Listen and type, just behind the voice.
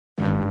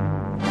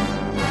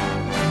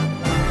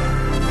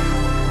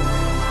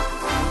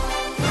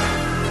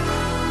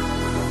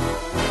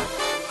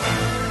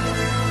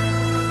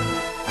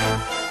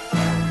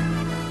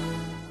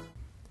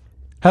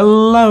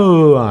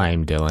Hello,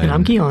 I'm Dylan. And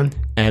I'm Keon.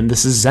 And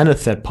this is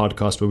Zenith, that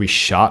podcast where we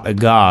shot a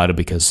god,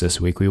 because this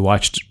week we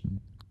watched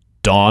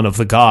Dawn of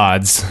the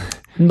Gods.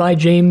 By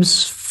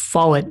James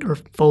Follett.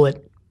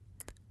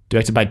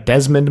 Directed by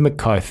Desmond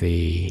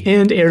McCarthy.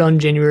 And aired on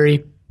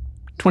January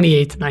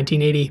 28th,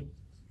 1980.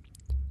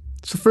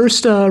 It's the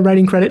first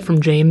writing credit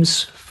from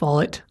James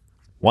Follett.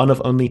 One of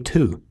only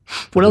two.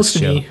 What else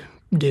did he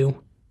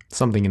do?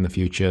 Something in the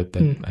future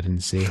that I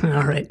didn't see.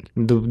 All right.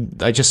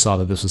 I just saw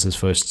that this was his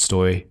first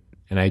story,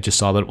 and I just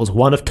saw that it was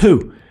one of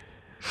two.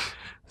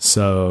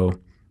 So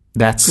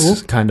that's cool.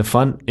 Kind of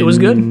fun. It was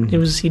good.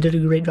 He did a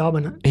great job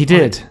in it.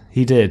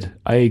 He did.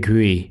 I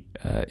agree.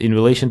 In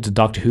relation to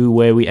Doctor Who,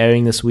 where are we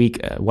airing this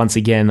week? Once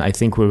again, I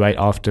think we're right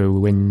after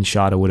when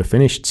Shada would have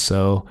finished,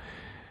 so...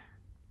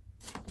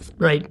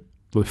 Right.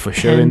 We're for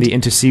sure in the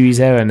inter-series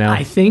era now.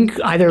 I think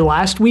either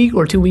last week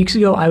or 2 weeks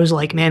ago, I was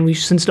like, man,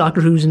 since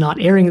Doctor Who's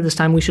not airing at this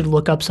time, we should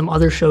look up some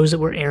other shows that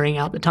were airing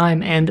out at the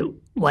time. And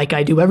like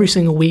I do every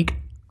single week,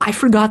 I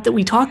forgot that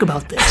we talk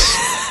about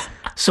this.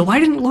 So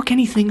I didn't look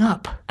anything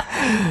up.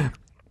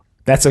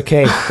 That's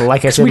okay. But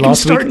like I said last week, we can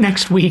start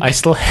next week. I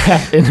still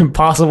have an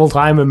impossible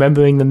time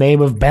remembering the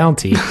name of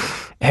Bounty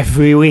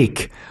every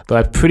week. But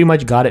I've pretty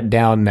much got it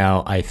down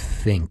now, I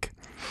think.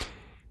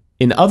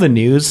 In other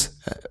news,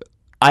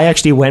 I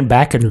actually went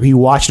back and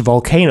rewatched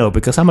Volcano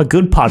because I'm a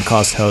good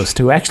podcast host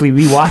who actually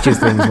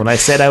rewatches things when I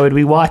said I would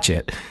rewatch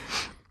it.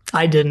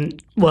 I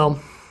didn't. Well,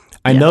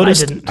 I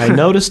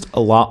noticed a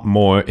lot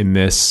more in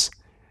this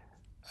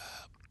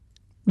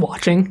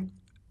watching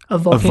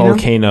of Volcano.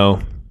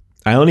 Volcano.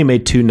 I only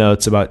made 2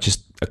 notes about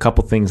just a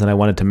couple things that I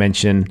wanted to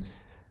mention.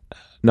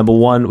 Number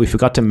one, we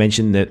forgot to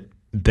mention that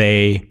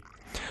they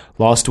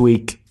last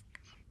week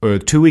or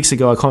 2 weeks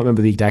ago, I can't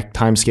remember the exact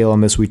time scale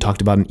on this, we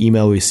talked about an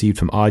email we received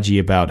from RG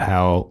about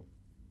how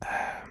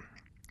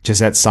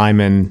Gisette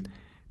Simon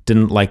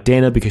didn't like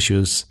Dana because she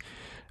was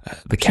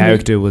the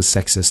character was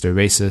sexist or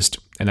racist.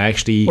 And I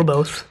actually, or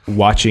both,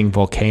 watching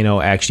Volcano,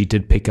 I actually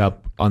did pick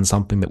up on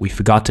something that we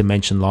forgot to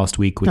mention last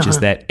week, which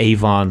is that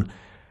Avon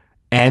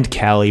and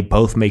Callie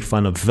both make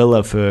fun of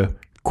Villa for,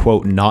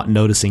 quote, not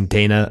noticing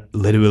Dana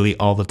literally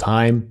all the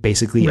time.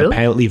 Basically,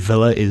 apparently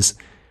Villa is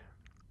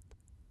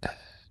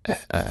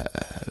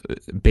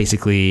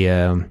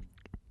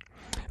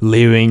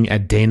leering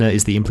at Dana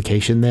is the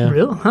implication there.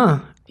 Really? Huh.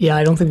 Yeah,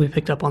 I don't think we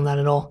picked up on that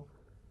at all.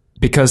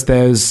 Because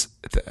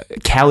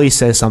Callie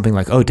says something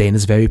like, oh,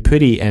 Dana's very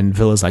pretty, and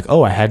Villa's like,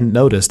 oh, I hadn't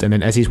noticed. And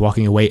then as he's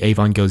walking away,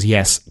 Avon goes,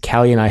 yes,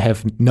 Callie and I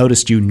have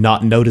noticed you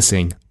not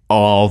noticing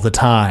all the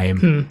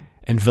time.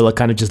 And Villa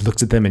kind of just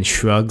looks at them and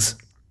shrugs,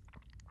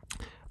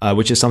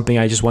 which is something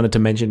I just wanted to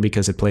mention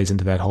because it plays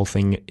into that whole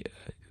thing,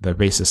 the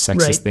racist,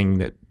 sexist thing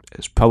that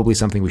is probably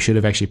something we should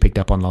have actually picked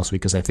up on last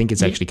week because I think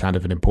it's actually kind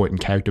of an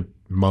important character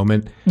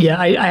moment. Yeah,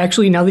 I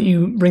actually, now that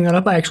you bring that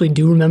up, I actually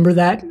do remember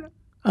that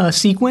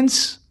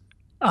sequence.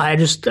 I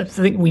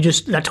think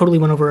that totally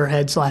went over our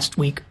heads last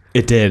week.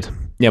 It did.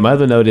 Yeah, my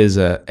other note is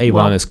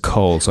Avon is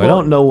cold, so I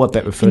don't know what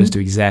that refers to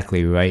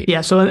exactly, right?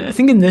 Yeah, so I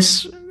think in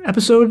this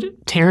episode,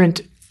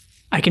 Tarrant,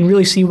 I can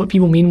really see what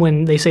people mean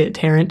when they say that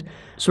Tarrant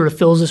sort of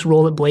fills this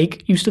role that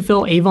Blake used to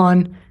fill.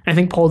 Avon, and I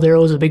think Paul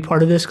Darrow is a big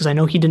part of this because I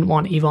know he didn't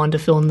want Avon to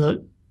fill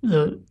in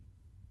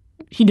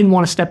he didn't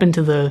want to step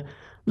into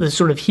the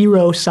sort of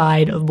hero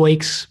side of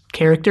Blake's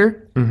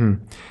character.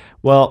 Mm-hmm.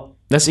 Well,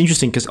 that's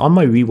interesting because on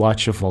my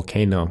rewatch of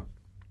Volcano,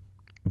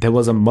 there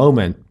was a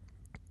moment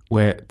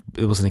where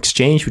it was an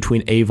exchange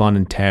between Avon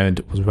and Tarrant.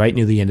 It was right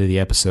near the end of the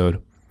episode.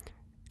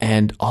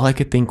 And all I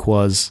could think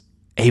was,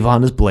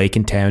 Avon is Blake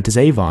and Tarrant is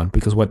Avon,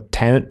 because what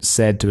Tarrant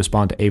said to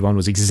respond to Avon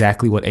was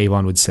exactly what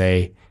Avon would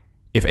say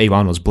if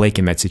Avon was Blake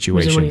in that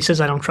situation. Was it when he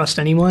says, I don't trust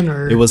anyone?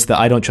 Or it was the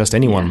I don't trust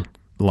anyone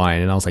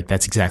line, and I was like,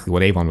 that's exactly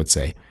what Avon would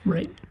say.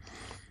 Right.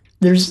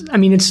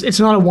 It's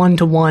not a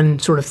one-to-one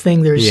sort of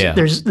thing.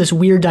 There's this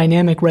weird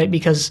dynamic, right,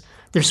 because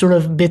there's sort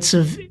of bits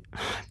of,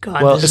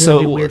 this is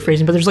a weird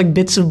phrasing, but there's like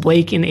bits of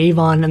Blake and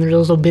Avon, and there's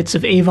also bits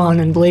of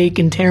Avon and Blake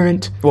and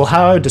Tarrant. Well,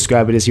 how I would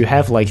describe it is you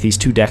have like these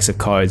 2 decks of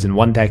cards, and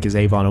one deck is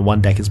Avon and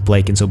one deck is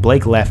Blake, and so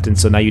Blake left, and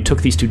so now you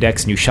took these 2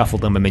 decks and you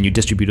shuffled them, and then you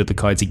distributed the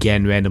cards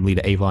again randomly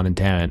to Avon and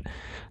Tarrant.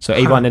 So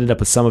Avon ended up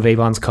with some of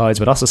Avon's cards,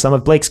 but also some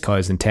of Blake's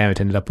cards, and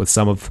Tarrant ended up with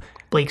some of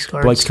Blake's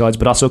cards,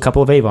 but also a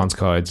couple of Avon's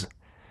cards.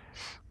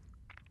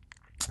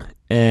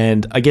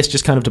 And I guess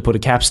just kind of to put a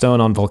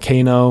capstone on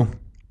Volcano,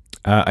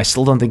 I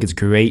still don't think it's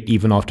great,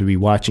 even after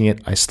rewatching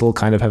it. I still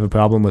kind of have a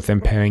problem with them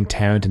pairing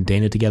Tarrant and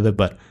Dana together,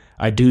 but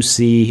I do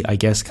see, I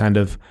guess, kind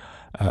of,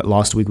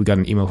 last week we got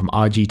an email from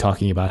RG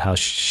talking about how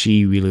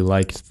she really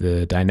liked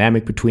the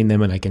dynamic between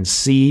them, and I can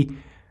see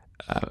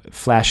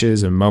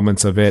flashes or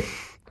moments of it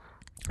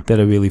that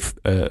are really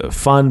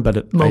fun,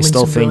 but moments I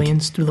still of think...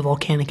 brilliance through the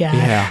volcanic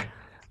ash.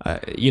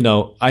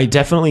 Yeah. I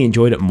definitely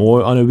enjoyed it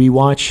more on a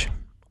rewatch.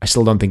 I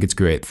still don't think it's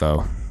great,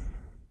 though.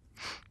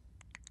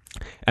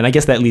 And I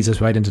guess that leads us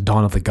right into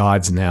Dawn of the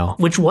Gods now.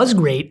 Which was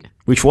great.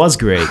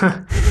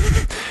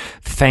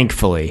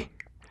 Thankfully.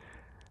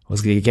 I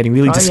was getting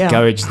really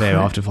discouraged there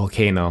after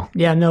Volcano.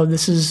 Yeah, no,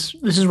 this is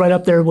right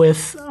up there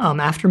with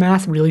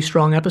Aftermath, really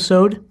strong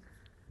episode.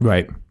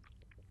 Right.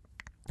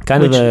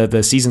 Kind of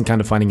the season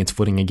kind of finding its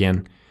footing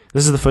again.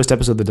 This is the first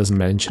episode that doesn't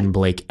mention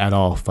Blake at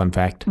all, fun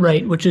fact.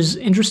 Right, which is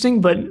interesting,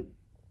 but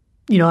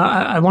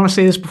I want to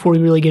say this before we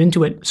really get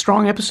into it.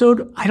 Strong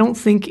episode. I don't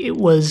think it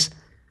was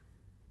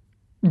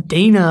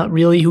Dana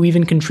really who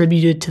even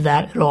contributed to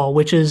that at all,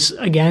 which is,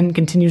 again,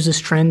 continues this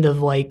trend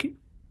of like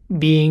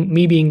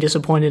being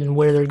disappointed in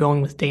where they're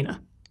going with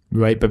Dana.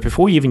 Right, but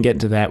before we even get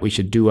into that, we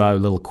should do our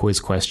little quiz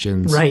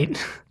questions. Right.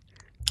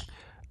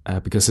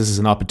 Because this is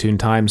an opportune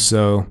time,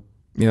 so...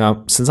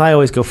 since I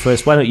always go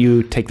first, why don't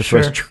you take the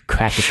first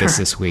crack at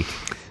this week?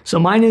 So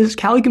mine is,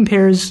 Callie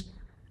compares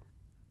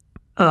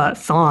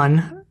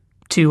Thawne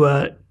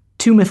to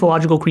two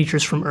mythological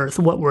creatures from Earth.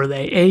 What were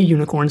they? A,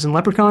 unicorns and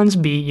leprechauns.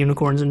 B,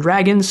 unicorns and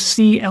dragons.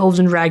 C, elves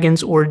and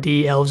dragons. Or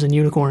D, elves and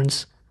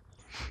unicorns.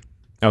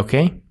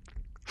 Okay.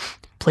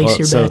 Place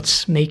your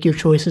bets. Make your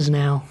choices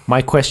now.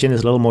 My question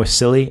is a little more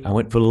silly. I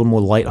went for a little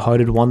more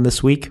lighthearted one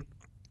this week.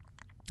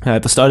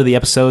 At the start of the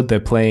episode, they're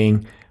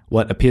playing...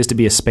 what appears to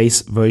be a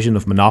space version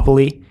of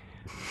Monopoly.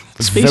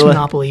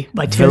 Monopoly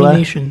by Terry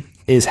Nation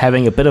is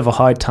having a bit of a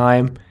hard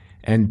time,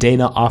 and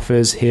Dana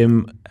offers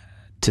him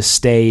to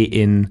stay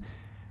in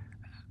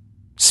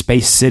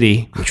Space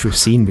City, which we've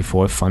seen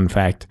before, fun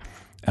fact.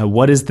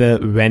 What is the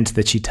rent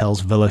that she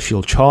tells Villa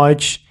she'll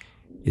charge?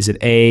 Is it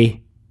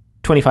A,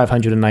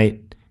 $2,500 a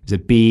night? Is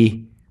it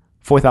B,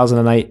 $4,000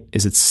 a night?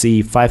 Is it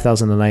C,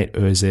 $5,000 a night?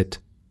 Or is it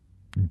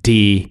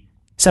D,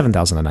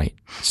 $7,000 a night?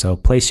 So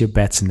place your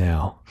bets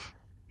now.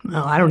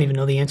 Oh, I don't even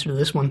know the answer to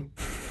this one.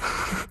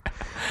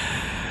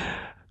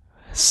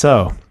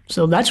 So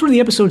that's where the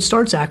episode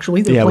starts,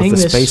 actually. They're playing with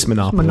the this space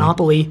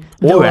Monopoly.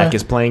 Aurak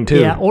is playing too.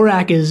 Yeah,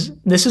 Aurak is...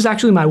 This is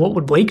actually my what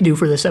would Blake do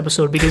for this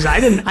episode, because I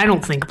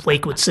don't think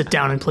Blake would sit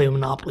down and play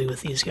Monopoly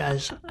with these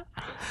guys.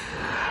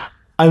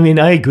 I mean,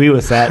 I agree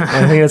with that.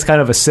 I think that's kind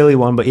of a silly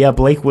one, but yeah,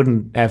 Blake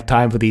wouldn't have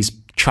time for these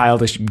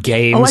childish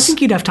games. Oh, I think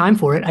he'd have time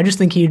for it. I just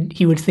think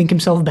he would think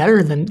himself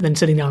better than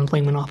sitting down and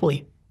playing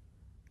Monopoly.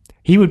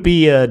 He would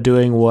be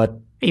doing what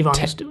Avon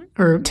was doing.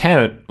 Or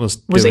Tarrant was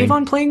doing. Was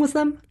Avon playing with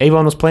them?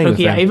 Avon was playing with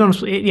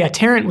them. Yeah,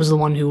 Tarrant was the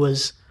one who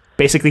was...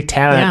 Basically,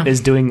 Tarrant is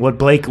doing what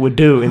Blake would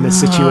do in this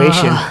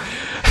situation.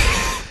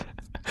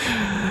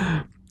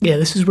 Yeah,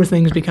 this is where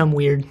things become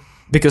weird.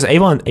 Because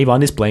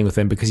Avon is playing with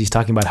him because he's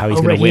talking about how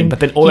he's going to win. But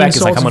then Aurak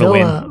is like, I'm going to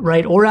win.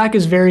 Right. Aurak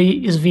is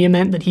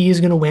vehement that he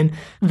is going to win.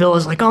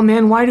 Villa's like, oh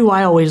man, why do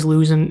I always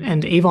lose?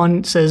 And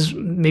Avon says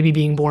maybe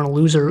being born a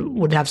loser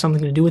would have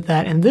something to do with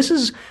that. And this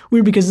is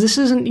weird because this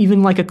isn't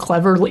even like a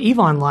clever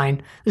Avon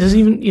line. This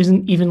isn't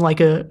even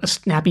like a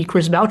snappy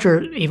Chris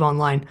Boucher Avon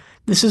line.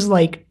 This is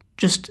like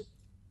just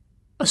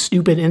a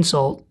stupid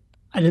insult.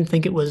 I didn't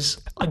think it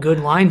was a good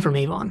line from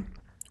Avon.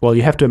 Well,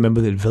 you have to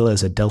remember that Villa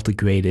is a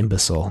Delta-grade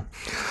imbecile.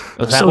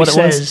 Is that what it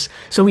was?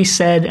 So he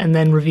said and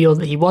then revealed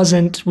that he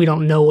wasn't. We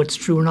don't know what's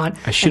true or not.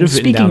 I should have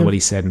written down what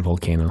he said in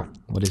Volcano,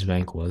 what his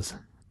rank was,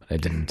 but I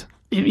didn't.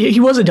 He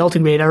was a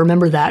Delta-grade. I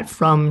remember that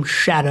from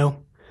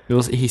Shadow.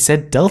 He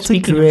said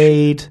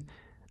Delta-grade,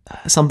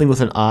 something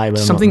with an I. But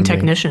something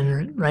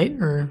technician, right?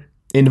 Or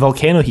in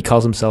Volcano, he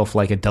calls himself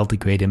like a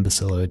Delta-grade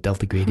imbecile or a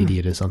Delta-grade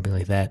idiot or something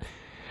like that.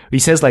 He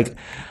says like,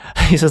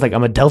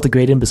 I'm a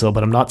Delta-grade imbecile,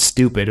 but I'm not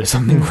stupid or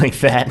something like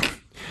that.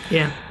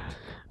 Yeah.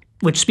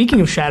 Which, speaking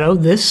of Shadow,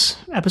 this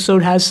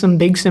episode has some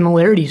big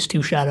similarities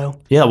to Shadow.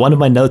 Yeah, one of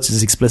my notes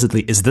is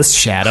explicitly, is this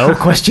Shadow? ?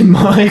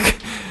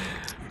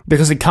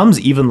 Because it comes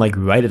even like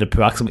right at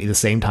approximately the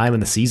same time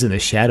in the season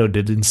as Shadow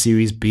did in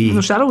Series B.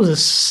 No, Shadow was a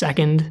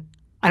second.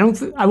 I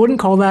wouldn't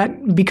call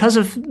that, because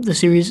of the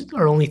series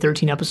are only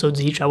 13 episodes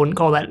each, I wouldn't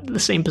call that the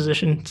same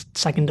position,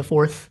 second to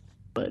fourth.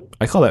 But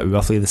I call that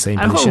roughly the same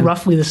position. I call it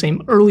roughly the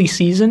same early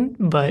season,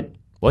 but...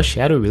 Was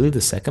Shadow really the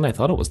second? I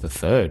thought it was the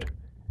third.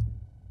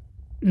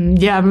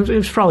 Yeah, it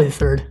was probably the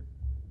third.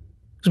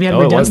 We had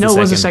it was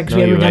the second.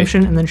 We had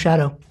Redemption and then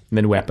Shadow. And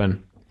then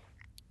Weapon.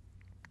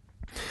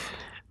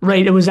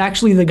 Right, it was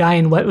actually the guy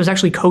it was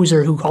actually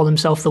Kozer who called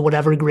himself the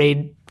whatever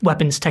grade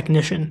weapons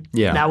technician.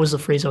 Yeah. That was the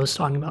phrase I was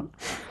talking about.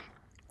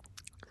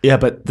 Yeah,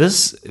 but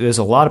there's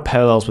a lot of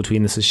parallels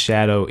between this and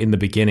Shadow in the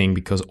beginning,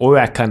 because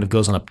Aurak kind of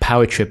goes on a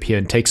power trip here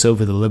and takes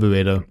over the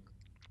Liberator.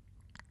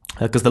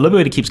 Because the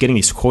Liberator keeps getting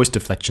these course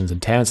deflections, and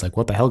Tarrant's like,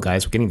 what the hell,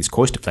 guys? We're getting these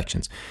course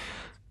deflections.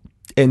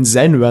 And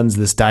Zen runs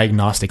this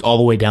diagnostic all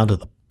the way down to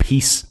the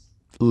peace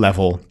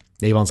level.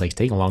 Avon's like, it's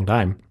taking a long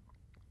time.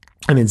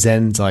 And then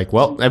Zen's like,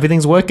 well,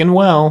 everything's working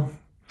well.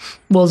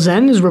 Well,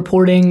 Zen is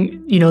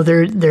reporting,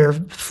 their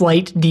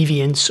flight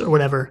deviance or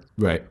whatever.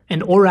 Right.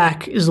 And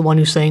Aurak is the one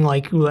who's saying,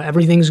 like,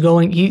 everything's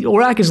going...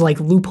 Aurak is, like,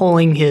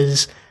 loopholing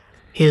his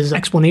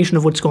explanation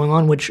of what's going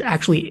on, which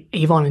actually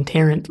Avon and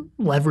Tarrant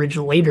leverage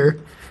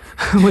later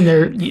when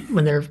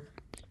they're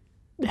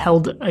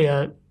held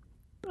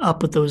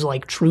up with those,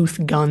 like,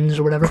 truth guns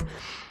or whatever.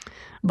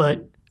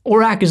 But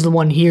Aurak is the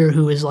one here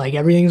who is like,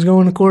 everything's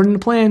going according to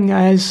plan,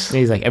 guys. And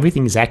he's like,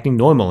 everything's acting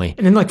normally.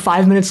 And then like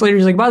 5 minutes later,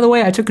 he's like, by the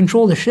way, I took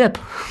control of the ship.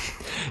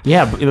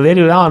 Yeah, but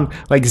later on,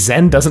 like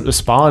Zen doesn't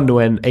respond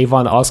when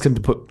Avon asks him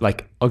to put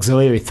like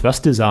auxiliary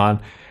thrusters on.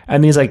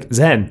 And he's like,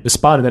 Zen,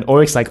 respond. And then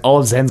Oryx's like, all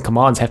of Zen's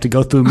commands have to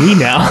go through me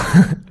now.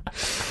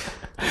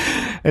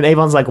 And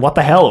Avon's like, what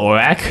the hell,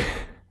 Orak?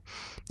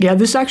 Yeah,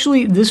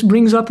 this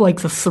brings up like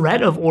the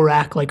threat of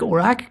Orak. Like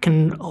Orak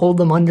can hold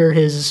them under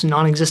his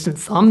non-existent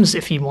thumbs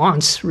if he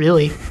wants,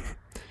 really.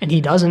 And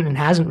he doesn't and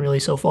hasn't really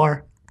so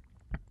far.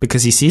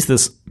 Because he sees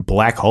this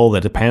black hole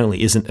that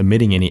apparently isn't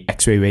emitting any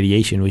X-ray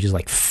radiation, which is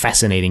like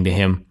fascinating to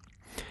him.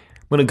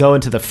 I'm going to go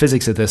into the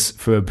physics of this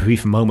for a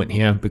brief moment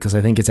here because I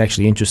think it's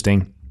actually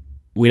interesting.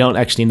 We don't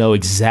actually know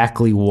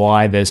exactly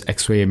why there's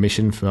X-ray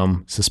emission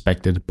from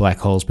suspected black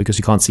holes because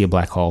you can't see a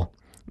black hole.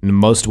 In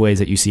most ways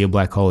that you see a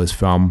black hole is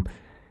from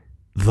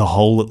the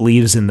hole it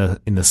leaves in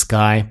the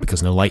sky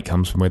because no light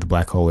comes from where the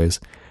black hole is.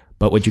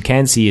 But what you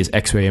can see is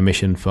X-ray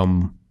emission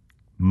from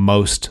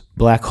most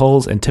black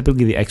holes, and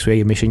typically the X-ray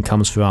emission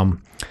comes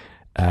from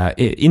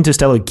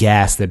interstellar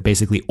gas that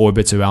basically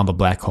orbits around the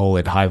black hole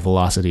at high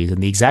velocities.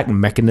 And the exact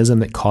mechanism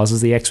that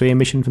causes the X-ray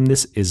emission from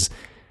this is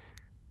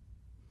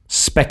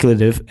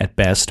speculative at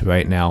best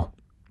right now.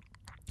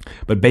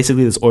 But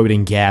basically this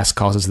orbiting gas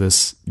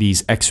causes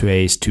these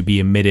X-rays to be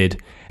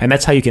emitted. And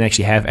that's how you can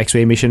actually have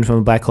X-ray emission from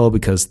a black hole,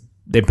 because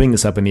they bring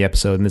this up in the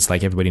episode and it's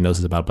like everybody knows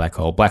it's about a black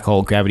hole. Black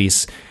hole gravity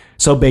is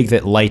so big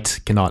that light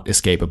cannot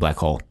escape a black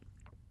hole.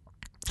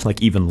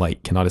 Like even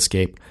light cannot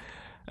escape.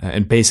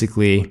 And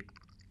basically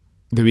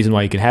the reason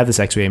why you can have this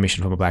X-ray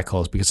emission from a black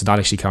hole is because it's not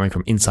actually coming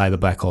from inside the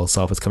black hole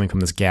itself. It's coming from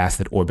this gas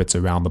that orbits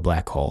around the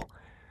black hole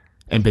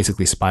and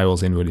basically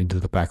spirals inward into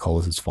the black hole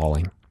as it's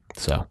falling.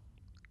 So,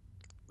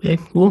 okay,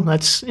 cool.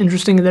 That's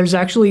interesting. There's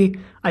actually,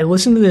 I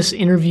listened to this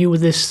interview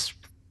with this,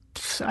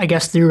 I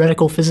guess,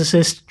 theoretical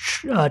physicist,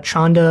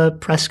 Chanda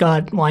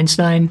Prescott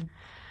Weinstein.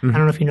 Mm-hmm. I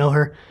don't know if you know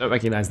her. I don't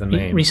recognize the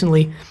name.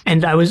 Recently.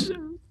 And I was,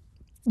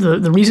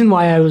 the reason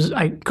why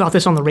I got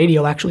this on the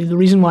radio, actually, the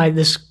reason why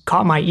this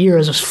caught my ear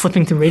as I was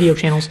flipping through radio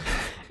channels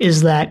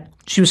is that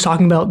she was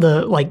talking about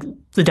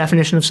the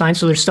definition of science.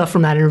 So there's stuff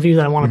from that interview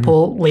that I want to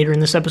pull later in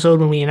this episode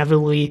when we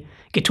inevitably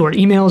get to our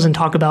emails and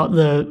talk about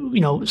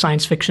the,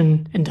 science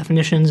fiction and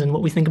definitions and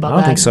what we think about that. I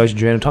don't think so.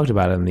 Joanna talked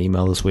about it in the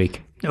email this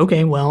week.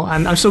 Okay, well,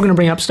 I'm still going to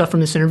bring up stuff from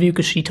this interview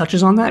because she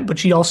touches on that. But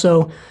she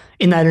also,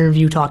 in that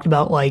interview, talked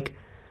about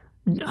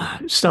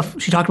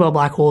stuff. She talked about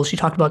black holes. She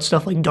talked about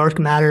stuff like dark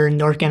matter and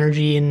dark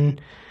energy.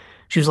 And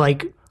she was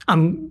like,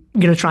 I'm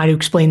going to try to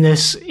explain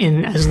this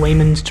in as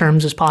layman's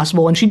terms as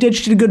possible. And she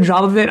did a good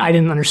job of it. I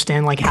didn't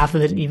understand half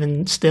of it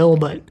even still,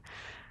 but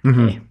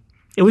hey,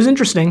 it was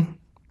interesting.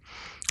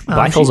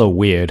 Black holes are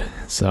weird.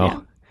 So yeah.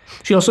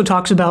 She also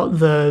talks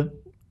about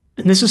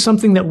and this is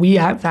something that we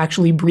have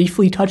actually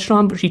briefly touched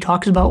on, but she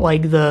talks about I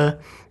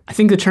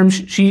think the term,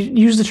 she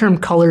used the term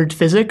colored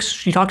physics.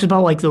 She talks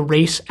about the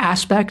race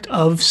aspect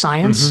of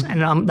science.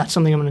 And that's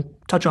something I'm going to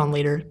touch on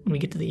later when we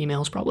get to the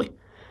emails probably.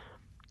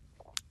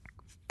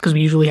 Because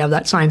we usually have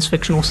that science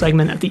fictional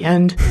segment at the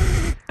end.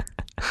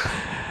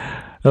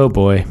 Oh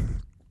boy.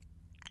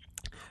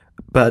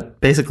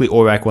 But basically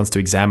Orak wants to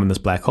examine this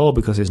black hole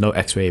because there's no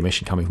X-ray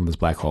emission coming from this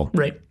black hole.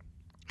 Right.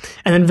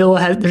 And then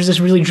Villa there's this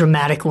really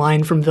dramatic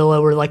line from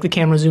Villa where the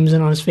camera zooms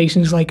in on his face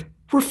and he's like,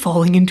 we're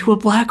falling into a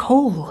black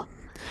hole.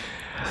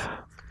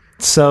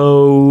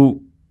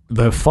 So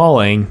they're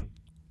falling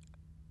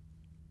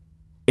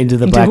into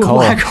the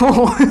black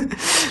hole.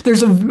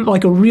 There's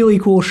a really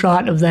cool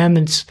shot of them.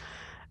 It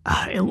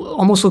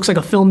almost looks like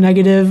a film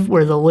negative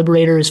where the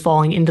Liberator is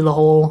falling into the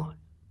hole.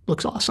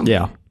 Looks awesome.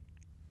 Yeah.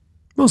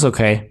 It was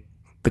okay.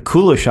 The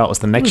cooler shot was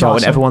the next shot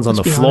when everyone's on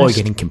the floor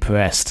getting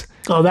compressed.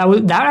 Oh,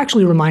 that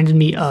actually reminded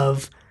me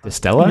of the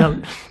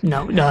Stella?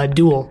 No,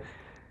 Duel.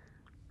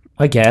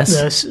 I guess.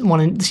 The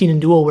scene in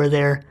Duel where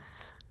they're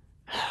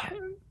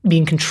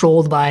being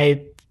controlled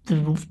by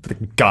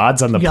the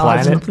gods on the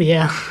planet.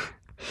 Yeah.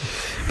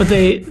 But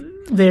they're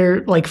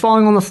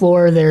falling on the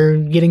floor, they're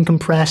getting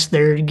compressed,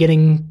 they're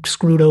getting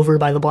screwed over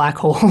by the black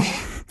hole.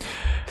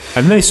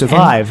 And they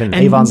survive, and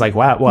Avon's like,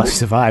 wow, well,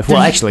 survive.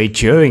 Well, actually,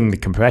 during the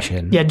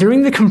compression. Yeah,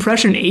 during the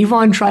compression,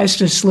 Avon tries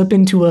to slip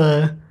into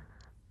a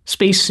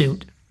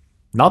spacesuit.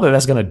 Not that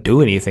that's going to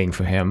do anything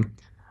for him.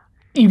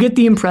 You get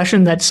the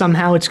impression that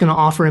somehow it's going to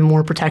offer him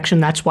more protection.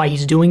 That's why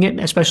he's doing it,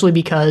 especially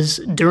because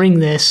during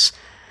this,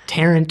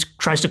 Tarrant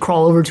tries to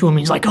crawl over to him.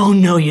 He's like, oh,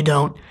 no, you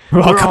don't.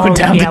 We're all going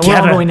down together. We're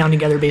all going down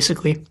together,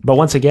 basically. But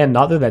once again,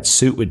 not that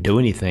suit would do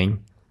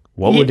anything.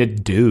 What would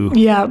it do?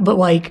 Yeah, but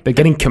they're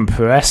getting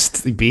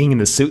compressed. Being in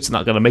the suit's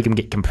not going to make him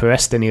get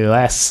compressed any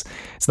less.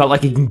 It's not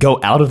like he can go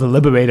out of the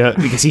Liberator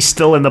because he's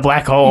still in the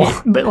black hole.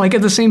 Yeah, but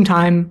at the same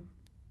time,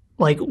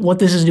 what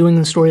this is doing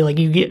in the story,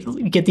 you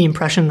get the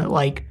impression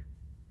that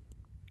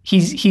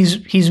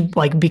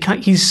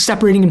he's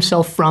separating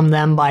himself from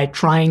them by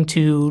trying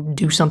to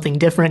do something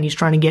different. He's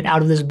trying to get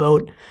out of this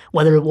boat.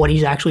 Whether what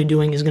he's actually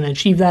doing is going to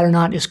achieve that or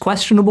not is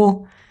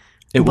questionable.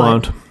 It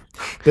won't.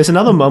 There's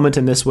another moment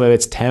in this where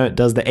it's Tarrant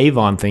does the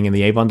Avon thing and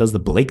the Avon does the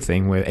Blake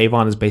thing, where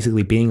Avon is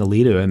basically being a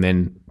leader, and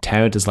then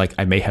Tarrant is like,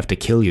 I may have to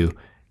kill you.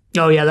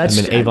 Oh yeah, that's.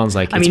 And then Avon's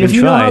like, if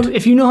you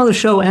know how the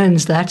show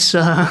ends, that's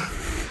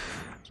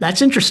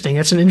interesting.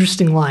 That's an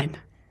interesting line.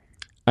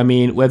 I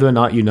mean, whether or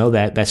not you know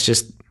that, that's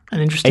just an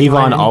interesting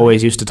Avon line.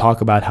 always used to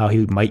talk about how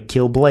he might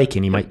kill Blake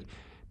and he might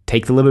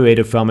take the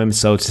Liberator from him.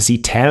 So to see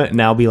Tarrant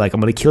now be like, I'm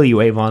going to kill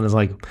you, Avon, is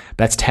like,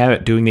 that's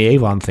Tarrant doing the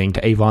Avon thing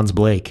to Avon's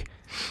Blake.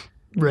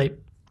 Right.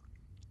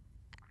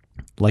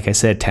 Like I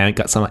said, Tarrant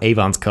got some of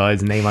Avon's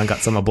cards and Avon got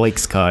some of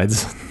Blake's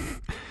cards.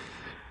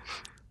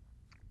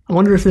 I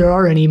wonder if there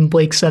are any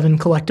Blake 7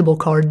 collectible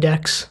card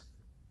decks.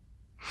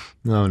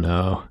 Oh,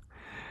 no.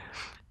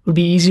 Would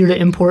be easier to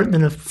import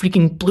than a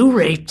freaking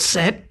Blu-ray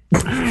set.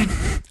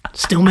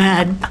 Still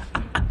mad.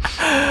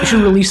 They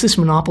should release this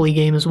Monopoly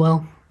game as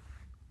well.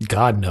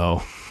 God,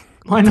 no.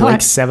 Why not?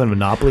 Blake 7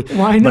 Monopoly?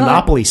 Why not?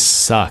 Monopoly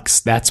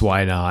sucks. That's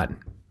why not.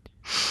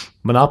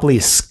 Monopoly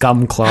is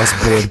scum class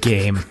board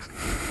game.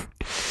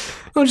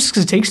 Oh, just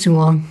because it takes too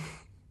long.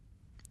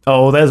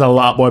 Oh, there's a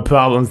lot more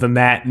problems than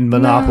that in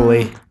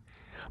Monopoly. No.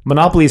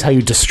 Monopoly is how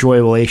you destroy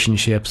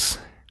relationships.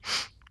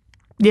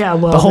 Yeah,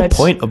 well, the whole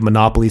point of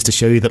Monopoly is to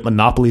show you that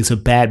monopolies are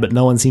bad, but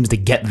no one seems to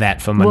get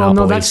that from Monopoly.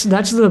 Well, no,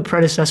 that's the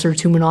predecessor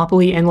to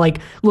Monopoly, and like,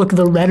 look,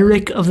 the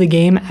rhetoric of the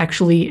game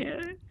actually,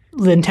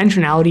 the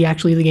intentionality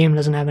actually of the game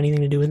doesn't have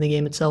anything to do with the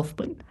game itself.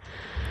 But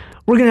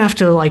we're gonna have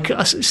to like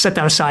set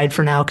that aside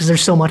for now because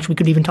there's so much we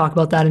could even talk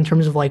about that in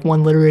terms of like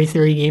one literary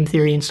theory, game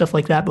theory, and stuff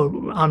like that. But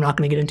I'm not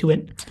gonna get into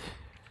it.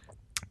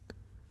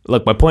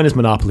 Look, my point is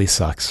Monopoly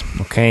sucks.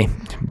 Okay,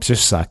 it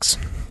just sucks.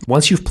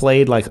 Once you've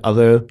played like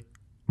other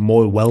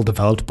more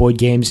well-developed board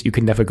games, you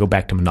can never go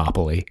back to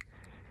Monopoly.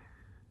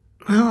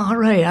 Well, all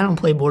right. I don't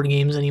play board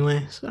games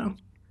anyway, so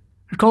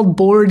they're called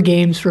board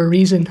games for a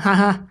reason.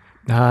 Haha.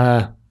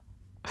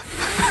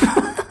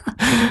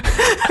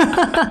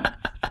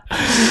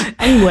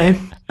 Anyway,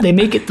 they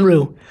make it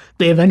through.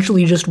 They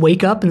eventually just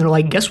wake up and they're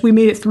like, "Guess we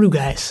made it through,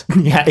 guys."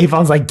 Yeah,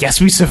 Avon's like,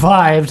 "Guess we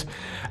survived."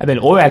 And then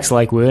Aurak's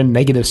like, "We're in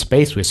negative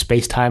space where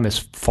space-time is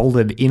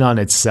folded in on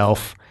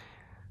itself."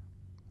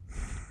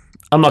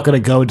 I'm not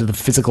going to go into the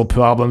physical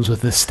problems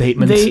with this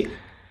statement. This just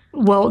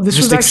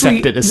was actually,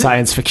 accept it as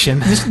science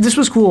fiction. This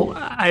was cool.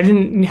 I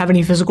didn't have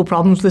any physical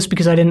problems with this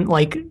because I didn't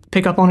like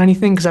pick up on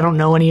anything because I don't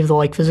know any of the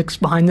like physics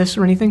behind this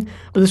or anything.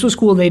 But this was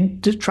cool. They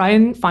just try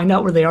and find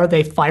out where they are.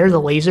 They fire the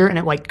laser and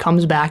it like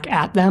comes back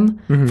at them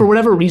for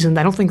whatever reason.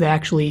 I don't think they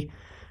actually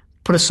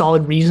put a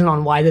solid reason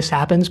on why this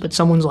happens. But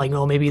someone's like,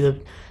 "Oh, maybe the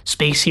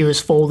space here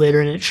is folded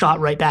and it shot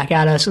right back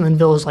at us." And then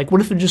Villa's like,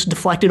 "What if it just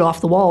deflected off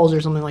the walls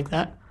or something like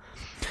that?"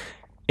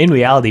 In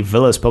reality,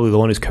 Villa is probably the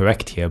one who's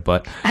correct here,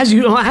 but as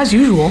usual,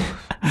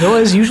 Villa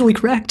is usually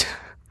correct.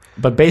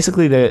 But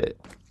basically, I'm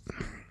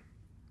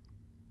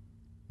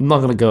not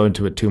going to go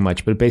into it too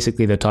much, but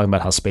basically they're talking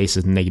about how space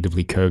is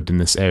negatively curved in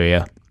this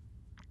area.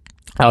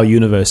 Our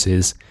universe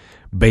is,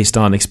 based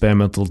on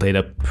experimental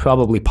data,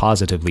 probably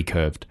positively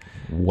curved.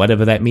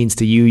 Whatever that means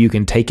to you, you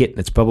can take it.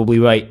 It's probably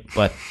right,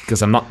 but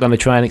because I'm not going to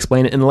try and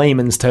explain it in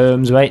layman's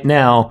terms right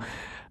now.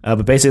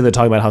 But basically, they're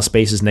talking about how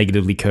space is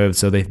negatively curved,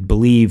 so they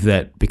believe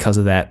that because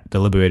of that, the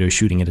Liberator is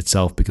shooting at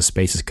itself because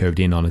space is curved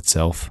in on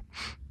itself.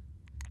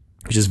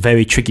 Which is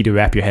very tricky to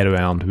wrap your head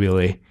around,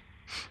 really.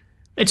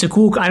 It's a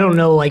cool... I don't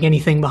know like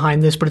anything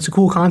behind this, but it's a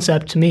cool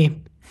concept to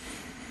me.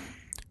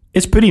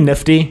 It's pretty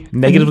nifty.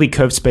 Negatively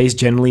curved space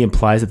generally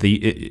implies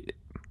that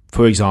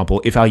for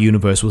example, if our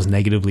universe was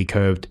negatively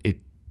curved, it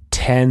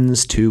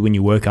tends to, when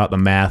you work out the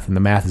math, and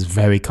the math is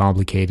very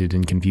complicated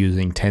and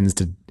confusing, tends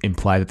to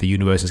imply that the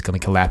universe is going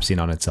to collapse in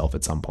on itself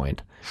at some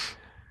point.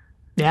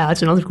 Yeah,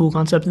 that's another cool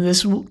concept.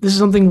 This is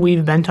something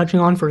we've been touching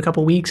on for a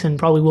couple weeks and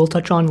probably will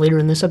touch on later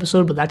in this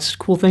episode, but that's a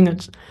cool thing.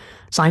 It's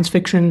science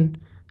fiction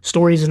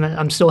stories, and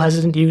I'm still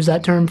hesitant to use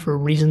that term for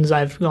reasons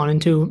I've gone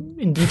into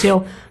in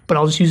detail, but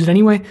I'll just use it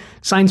anyway.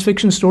 Science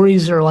fiction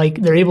stories are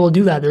like, they're able to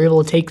do that. They're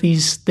able to take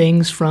these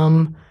things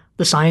from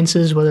the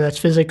sciences, whether that's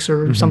physics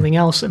or something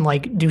else, and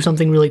like do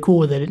something really cool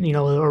with it. You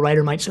know, a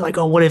writer might say like,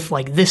 "Oh, what if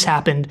like this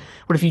happened?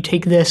 What if you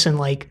take this and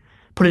like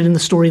put it in the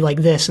story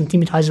like this and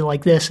thematize it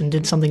like this and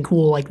did something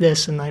cool like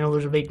this?" And I know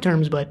those are vague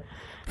terms, but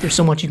there's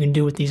so much you can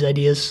do with these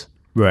ideas.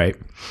 Right.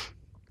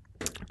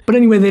 But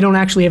anyway, they don't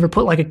actually ever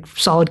put like a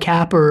solid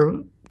cap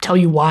or tell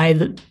you why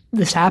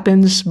this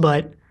happens,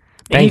 but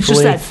maybe it's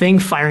just that thing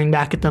firing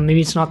back at them.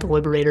 Maybe it's not the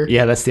Liberator.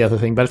 Yeah, that's the other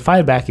thing. But it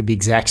fired back at the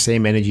exact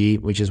same energy,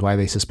 which is why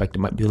they suspect it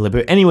might be the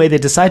Liberator. Anyway, they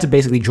decide to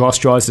basically draw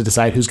straws to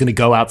decide who's going to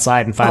go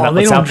outside and find out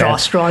what's out there. They don't draw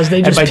straws.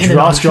 They just and by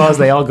draw straws,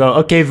 they all go,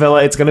 "Okay,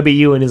 Villa, it's going to be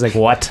you." And he's like,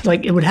 "What?"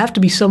 Like, it would have to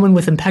be someone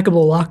with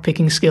impeccable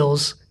lock-picking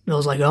skills.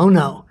 Villa's like, "Oh,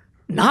 no,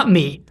 not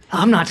me.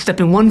 I'm not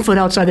stepping one foot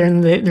outside there."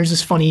 And there's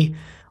this funny,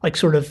 like,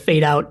 sort of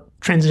fade-out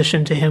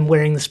transition to him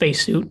wearing the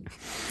spacesuit.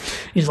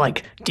 He's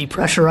like,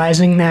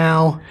 depressurizing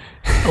now,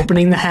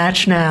 opening the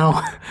hatch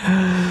now.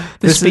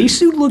 The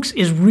spacesuit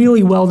is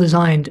really well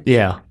designed.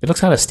 Yeah, it looks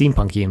kind of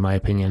steampunky in my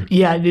opinion.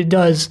 Yeah, it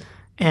does.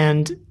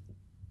 And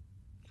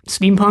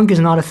steampunk is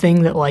not a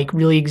thing that like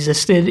really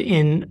existed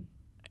in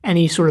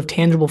any sort of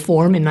tangible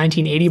form in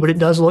 1980, but it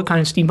does look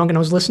kind of steampunk. And I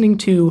was listening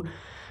to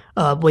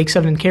Blake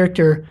 7 in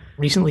Character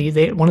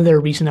recently. One of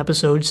their recent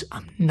episodes,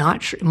 I'm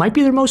not sure, it might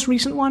be their most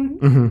recent one.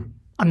 Mm-hmm.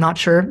 I'm not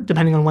sure,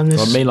 depending on when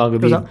this may longer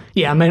goes be.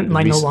 Yeah, it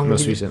might no longer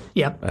most be. recent.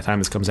 Yeah. By the time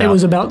this comes out. It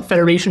was about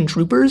Federation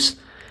troopers,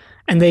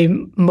 And they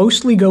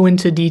mostly go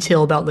into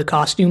detail about the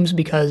costumes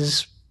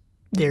because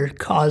they're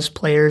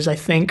cosplayers, I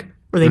think,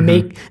 or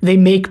they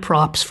make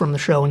props from the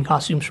show and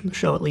costumes from the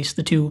show. At least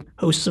the two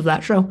hosts of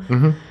that show.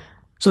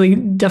 So they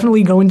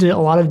definitely go into a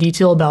lot of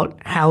detail about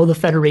how the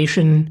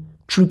Federation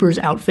troopers'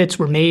 outfits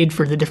were made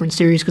for the different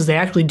series because they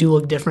actually do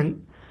look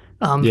different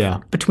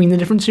between the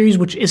different series,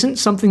 which isn't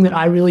something that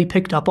I really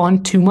picked up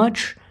on too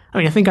much. I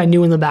mean, I think I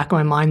knew in the back of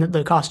my mind that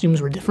the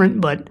costumes were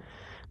different, but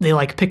they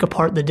like pick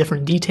apart the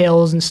different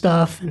details and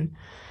stuff. And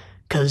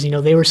because,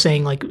 they were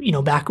saying like,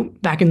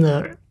 back in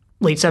the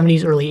late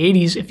 70s, early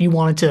 80s, if you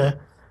wanted to,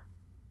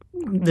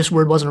 this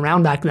word wasn't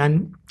around back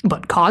then,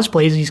 but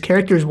cosplays, these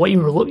characters, what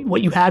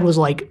you had was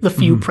like the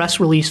few press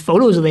release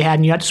photos that they had,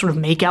 and you had to sort of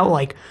make out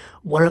like,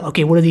 what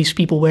are these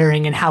people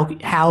wearing, and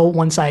how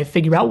once I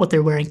figure out what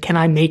they're wearing, can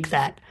I make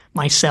that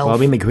myself? Well, I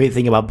mean, the great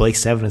thing about Blake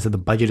 7 is that the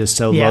budget is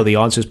so low, the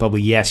answer is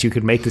probably yes, you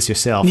could make this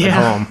yourself at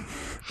home.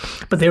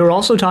 But they were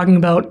also talking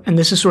about, and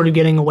this is sort of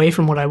getting away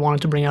from what I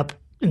wanted to bring up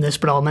in this,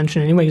 but I'll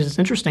mention it anyway because it's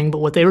interesting, but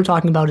what they were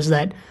talking about is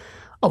that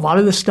a lot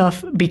of this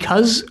stuff,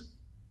 because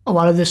a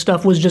lot of this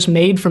stuff was just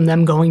made from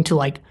them going to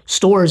like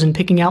stores and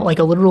picking out like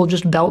a literal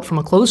just belt from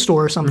a clothes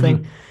store or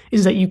something,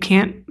 is that you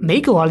can't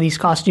make a lot of these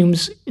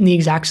costumes in the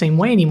exact same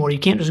way anymore. You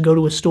can't just go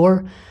to a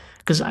store,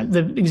 because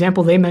the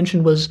example they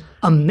mentioned was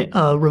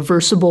a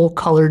reversible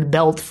colored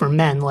belt for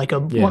men, like a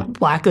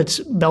black that's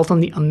belt on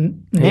the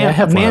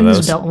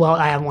man's belt. Well,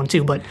 I have one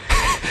too, but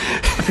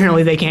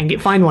apparently they can't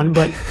find one.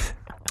 But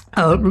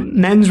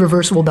men's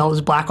reversible belt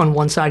is black on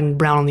one side and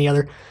brown on the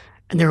other.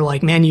 And they were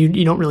like, man,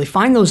 you don't really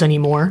find those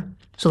anymore.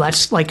 So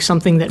that's like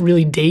something that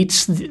really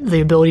dates the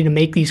ability to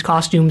make these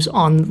costumes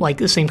on like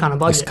the same kind of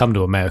budget. Just come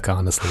to America,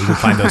 honestly. You can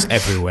find those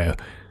everywhere.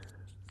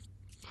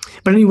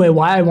 But anyway,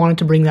 why I wanted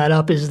to bring that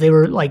up is they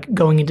were like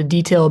going into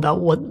detail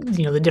about what,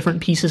 the different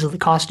pieces of the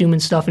costume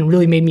and stuff, and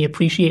really made me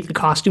appreciate the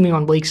costuming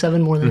on Blake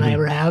 7 more than I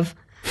ever have.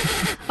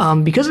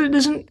 Because it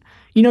isn't,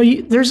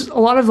 there's a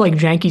lot of like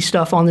janky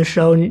stuff on the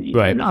show,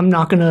 and I'm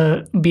not going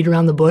to beat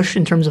around the bush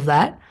in terms of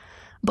that.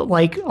 But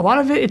like a lot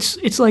of it,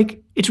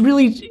 it's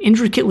really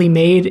intricately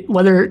made.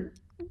 Whether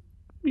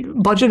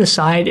budget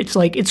aside, it's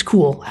like it's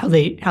cool how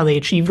they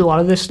achieved a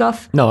lot of this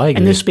stuff. No, I agree.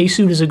 And this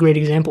spacesuit is a great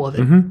example of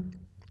it.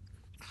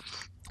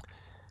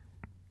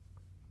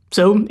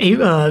 So,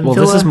 Villa,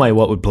 this is my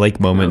what would Blake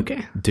moment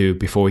do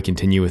before we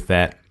continue with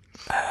that.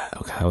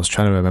 I was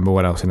trying to remember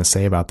what I was going to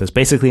say about this.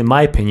 Basically, in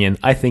my opinion,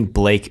 I think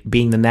Blake,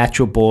 being the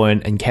natural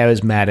born and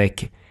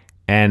charismatic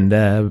and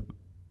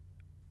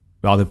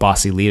rather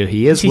bossy leader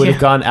he is, would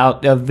have gone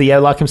out of the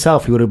airlock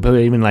himself. He would have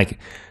been like,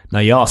 "No,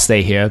 y'all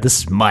stay here. This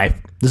is my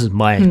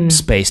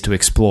space to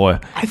explore."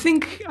 I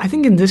think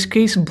in this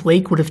case,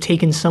 Blake would have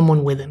taken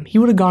someone with him. He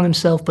would have gone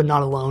himself, but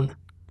not alone.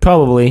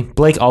 Probably.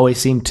 Blake always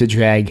seemed to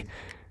drag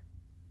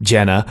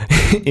Jenna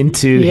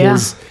into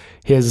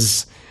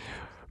his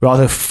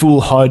rather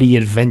foolhardy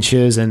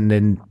adventures, and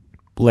then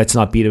let's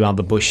not beat around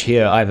the bush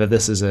here either.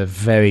 This is a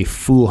very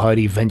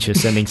foolhardy venture,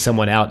 sending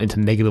someone out into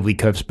negatively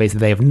curved space that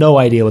they have no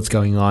idea what's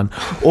going on.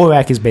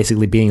 Orak is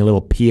basically being a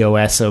little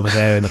POS over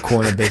there in the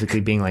corner,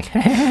 basically being like,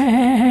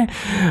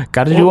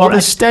 gotta do all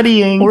this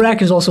studying.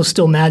 Orak is also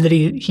still mad that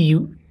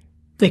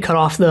they cut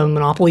off the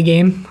Monopoly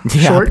game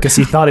short. Because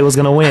he thought he was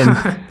gonna win.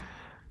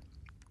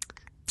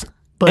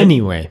 But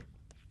anyway,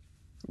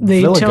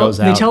 They tell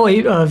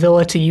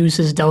Villa to use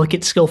his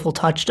delicate, skillful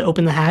touch to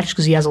open the hatch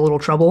because he has a little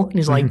trouble. And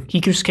he's like, he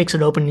just kicks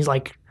it open. And he's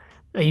like,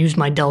 I used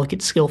my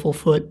delicate, skillful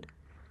foot.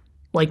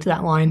 Liked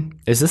that line.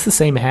 Is this the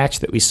same hatch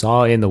that we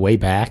saw in The Way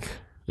Back?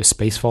 The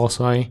Spacefall,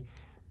 sorry?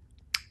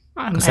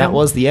 Because that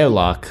was the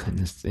airlock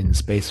in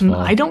Spacefall.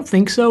 I don't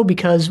think so,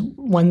 because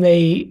when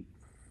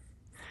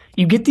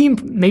you get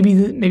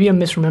maybe I'm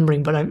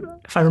misremembering, but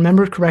if I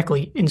remember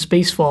correctly, in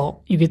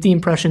Spacefall, you get the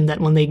impression that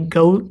when they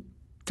go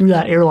through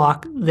that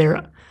airlock,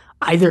 they're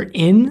either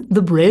in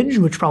the bridge,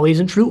 which probably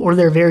isn't true, or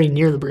they're very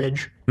near the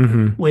bridge,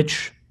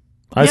 which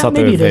I thought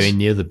they were very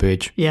near the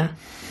bridge. Yeah.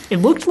 It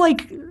looked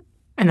like,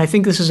 and I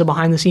think this is a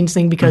behind-the-scenes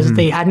thing, because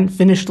they hadn't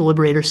finished the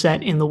Liberator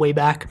set in The Way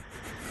Back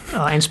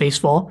and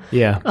Spacefall.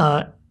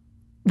 Yeah.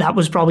 That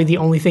was probably the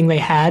only thing they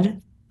had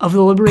of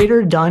the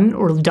Liberator done,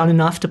 or done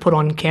enough to put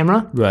on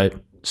camera. Right.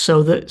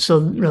 So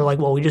they're like,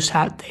 well, we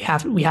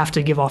have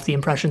to give off the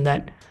impression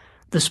that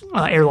this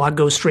airlock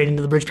goes straight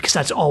into the bridge because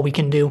that's all we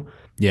can do.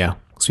 Yeah.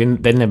 So they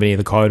didn't have any of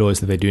the corridors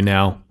that they do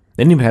now.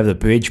 They didn't even have the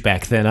bridge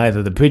back then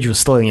either. The bridge was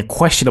still in a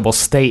questionable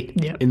state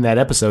in that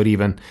episode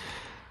even,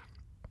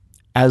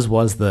 as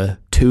was the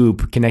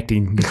tube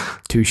connecting the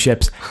two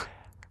ships,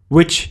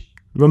 which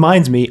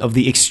reminds me of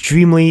the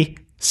extremely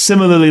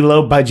similarly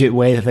low budget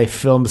way that they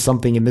filmed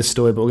something in this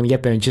story, but we're going to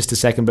get there in just a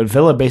second. But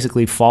Villa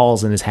basically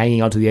falls and is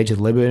hanging onto the edge of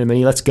the Liberator, and then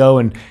he lets go,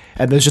 and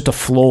there's just a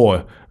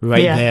floor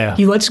there.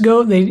 He lets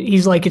go.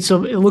 He's like, it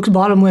looks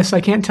bottomless.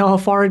 I can't tell how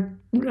far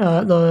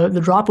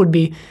the drop would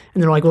be.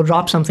 And they're like, well,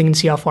 drop something and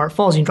see how far it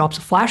falls. And he drops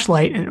a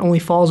flashlight, and it only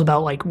falls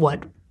about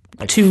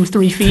 2-3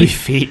 feet. 3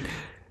 feet.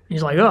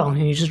 He's like, oh, and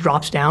he just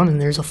drops down, and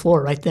there's a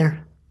floor right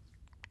there.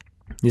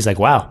 He's like,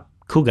 wow,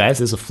 cool guys,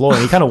 there's a floor.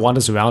 And he kind of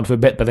wanders around for a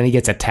bit, but then he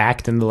gets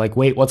attacked and they're like,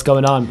 wait, what's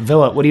going on?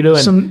 Villa, what are you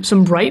doing?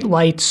 Some bright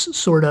lights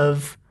sort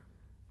of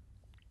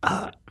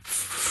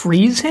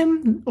freeze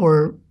him,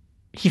 or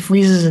he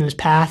freezes in his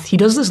path. He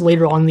does this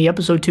later on in the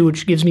episode too,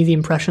 which gives me the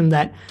impression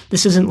that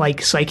this isn't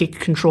like psychic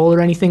control or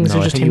anything. This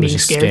is just him being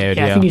scared.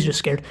 I think he's just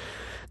scared.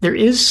 There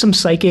is some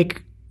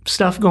psychic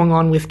stuff going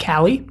on with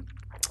Callie,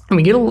 and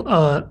we get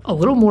a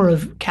little more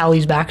of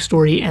Callie's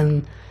backstory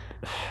and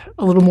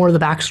a little more of the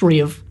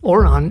backstory of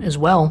Oron as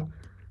well.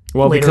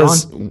 Well, later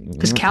on,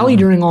 because Callie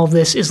during all of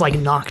this is like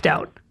knocked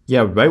out.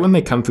 Yeah, right when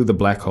they come through the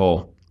black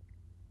hole,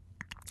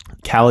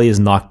 Callie is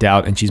knocked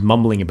out, and she's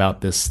mumbling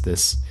about this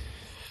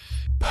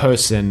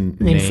person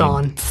named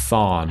Thawne.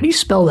 Thawne. How do you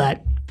spell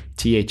that?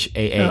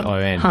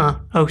 Thaarn. Huh.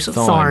 Oh, so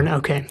Tharn.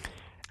 Okay.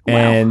 Wow.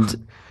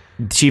 And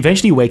she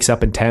eventually wakes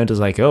up, and Tarrant is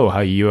like, "Oh,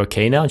 are you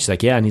okay now?" And she's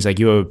like, "Yeah." And he's like,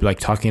 "You were like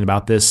talking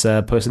about this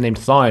person named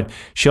Thawne."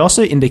 She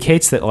also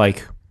indicates that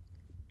like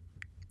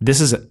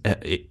this is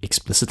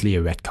explicitly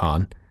a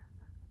retcon.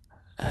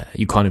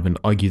 You can't even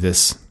argue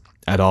this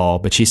at all.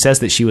 But she says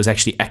that she was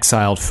actually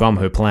exiled from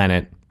her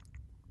planet.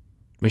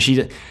 But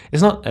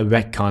it's not a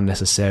retcon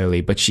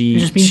necessarily, but it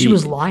just means she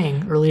was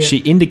lying earlier. She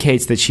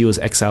indicates that she was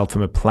exiled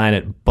from a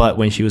planet, but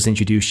when she was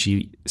introduced,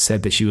 she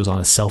said that she was on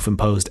a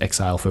self-imposed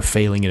exile for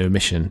failing in her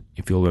mission,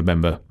 if you'll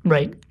remember.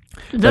 Right.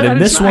 But in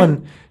this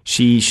one,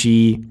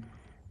 the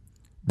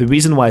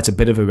reason why it's a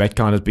bit of a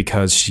retcon is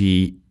because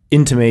she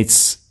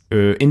indicates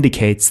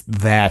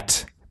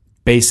that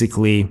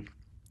basically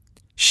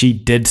she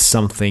did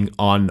something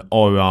on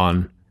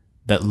Oron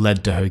that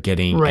led to her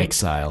getting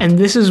exiled. And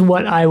this is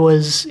what I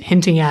was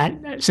hinting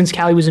at since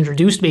Callie was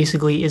introduced,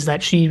 basically, is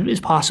that she is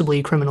possibly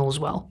a criminal as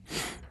well.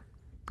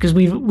 Because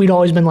we'd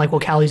always been like,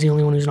 well, Callie's the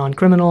only one who's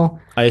non-criminal.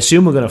 I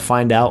assume we're going to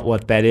find out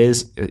what that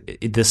is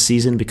this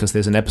season, because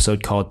there's an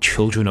episode called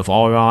Children of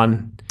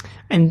Oron.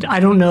 And I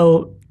don't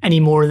know any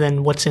more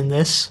than what's in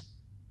this.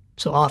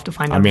 So I'll have to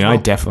find out. I mean, I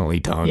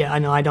definitely don't. Yeah, I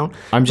know, I don't.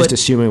 I'm just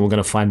assuming we're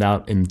going to find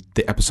out in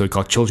the episode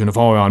called Children of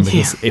Oron,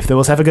 because if there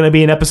was ever going to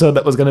be an episode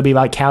that was going to be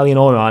about Callie and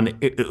Oron,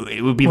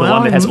 it would be the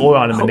one that has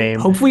Oron in the name.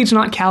 Hopefully it's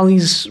not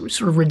Callie's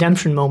sort of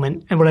redemption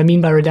moment. And what I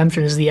mean by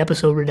redemption is the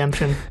episode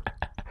redemption.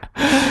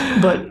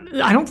 But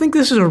I don't think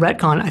this is a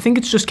retcon. I think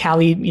it's just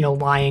Callie,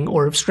 lying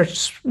or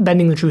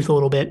bending the truth a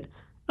little bit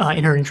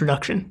in her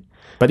introduction.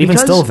 But even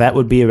still, that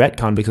would be a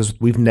retcon, because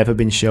we've never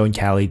been shown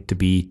Callie to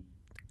be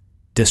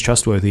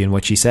distrustworthy in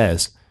what she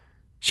says.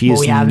 She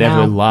has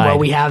never lied. Well,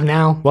 we have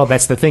now. Well,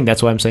 that's the thing.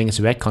 That's why I'm saying it's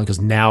a retcon,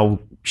 because now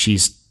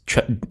she's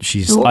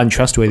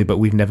untrustworthy, but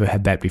we've never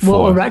had that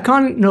before. Well, a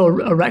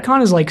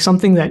retcon is like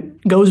something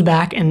that goes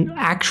back and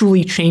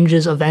actually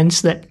changes events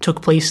that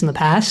took place in the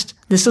past.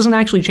 This doesn't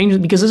actually change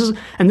it, because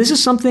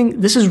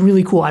this is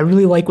really cool. I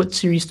really like what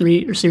Series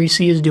 3 or Series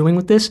C is doing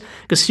with this,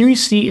 because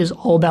Series C is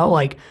all about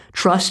like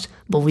trust,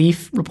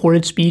 belief,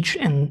 reported speech,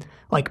 and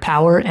like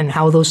power, and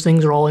how those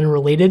things are all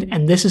interrelated.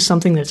 And this is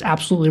something that's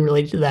absolutely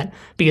related to that,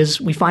 because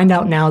we find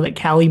out now that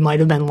Callie might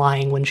have been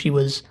lying when she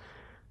was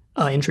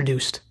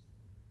introduced.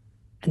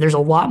 And there's a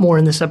lot more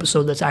in this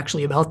episode that's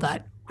actually about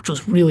that, which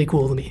was really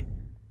cool to me.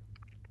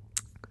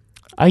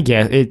 I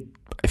guess it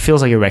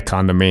feels like a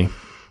retcon to me,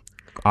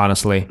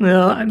 honestly.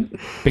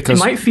 Because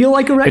it might feel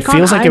like a retcon. It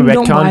feels like a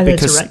retcon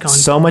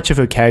because so much of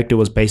her character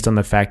was based on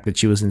the fact that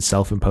she was in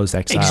self-imposed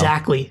exile.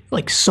 Exactly.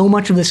 Like, so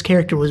much of this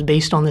character was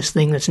based on this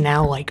thing that's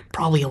now like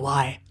probably a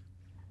lie.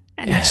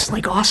 And that's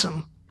like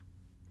awesome.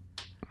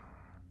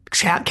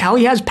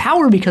 Callie has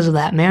power because of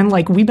that, man.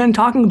 Like, we've been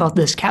talking about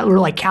this. We're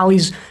like,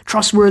 Callie's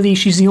trustworthy.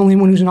 She's the only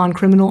one who's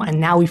non-criminal. And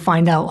now we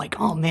find out, like,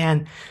 oh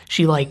man,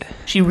 she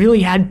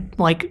really had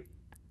like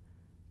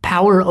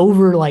power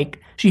over, like,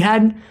 she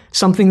had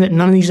something that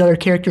none of these other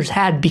characters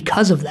had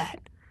because of that.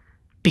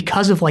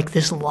 Because of like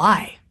this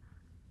lie.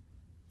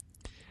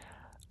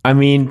 I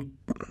mean,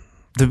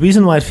 the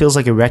reason why it feels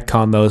like a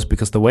retcon though is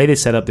because the way they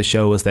set up the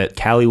show was that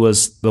Callie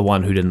was the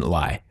one who didn't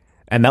lie.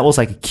 And that was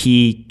like a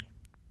key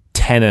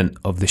tenet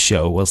of the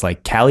show, was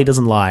like, Callie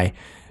doesn't lie,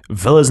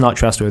 Villa's not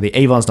trustworthy,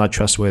 Avon's not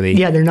trustworthy.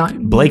 Yeah, they're not.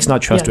 Blake's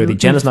not trustworthy,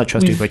 Jenna's not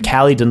trustworthy, but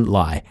Callie didn't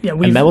lie. Yeah,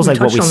 and that was like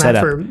what we set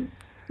up. For,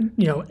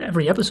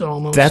 every episode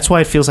almost. That's why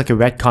it feels like a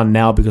retcon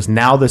now, because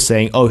now they're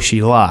saying, oh,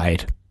 she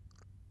lied.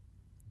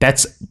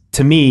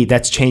 To me,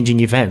 that's changing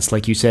events.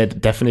 Like you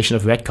said, definition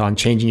of retcon,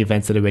 changing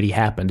events that already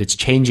happened. It's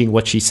changing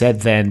what she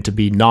said then to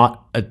be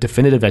not a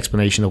definitive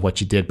explanation of what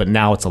she did, but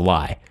now it's a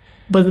lie.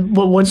 But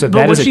what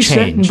she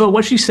said in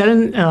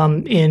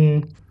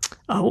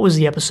what was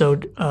the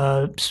episode?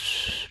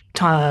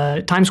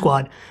 Time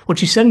Squad. What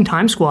she said in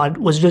Time Squad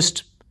was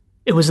just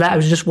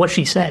what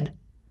she said.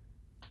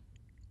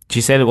 She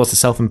said it was a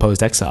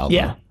self-imposed exile.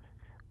 Yeah, though.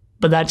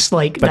 But that's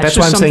like that's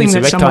just something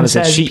that someone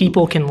says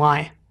people can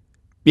lie.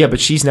 Yeah,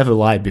 but she's never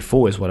lied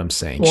before, is what I'm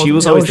saying. Well, she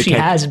was always she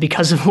has,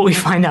 because of what we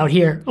find out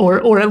here,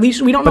 or at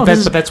least we don't know.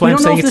 But that's why I'm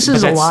saying this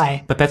is a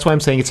lie. But that's why I'm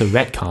saying it's a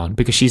retcon,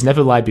 because she's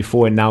never lied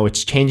before, and now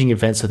it's changing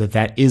events so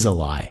that is a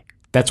lie.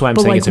 That's why I'm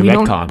saying it's a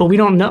retcon. But we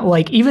don't know.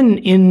 Like, even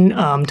in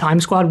Time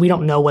Squad, we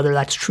don't know whether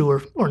that's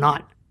true or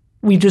not.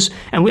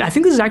 I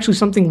think this is actually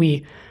something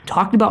we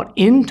talked about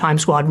in Time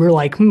Squad. We're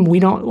like, we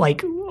don't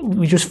like,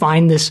 we just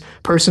find this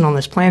person on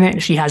this planet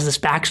and she has this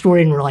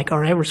backstory and we're like, all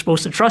right, we're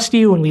supposed to trust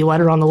you, and we let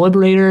her on the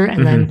Liberator,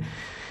 and then,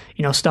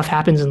 you know, stuff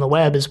happens in the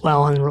web as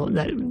well,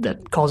 and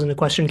that calls into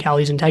question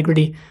Callie's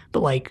integrity. But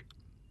like,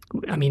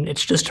 I mean,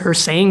 it's just her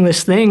saying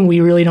this thing.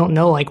 We really don't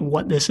know like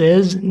what this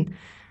is,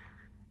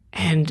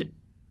 and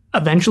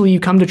eventually you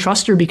come to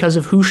trust her because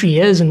of who she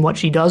is and what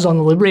she does on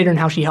the Liberator and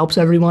how she helps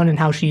everyone and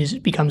how she's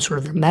become sort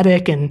of their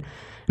medic, and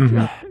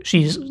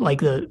she's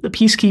like the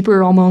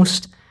peacekeeper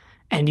almost.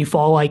 And you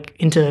fall like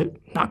into,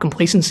 not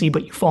complacency,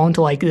 but you fall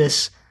into like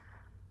this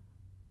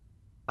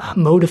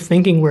mode of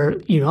thinking where,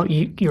 you know,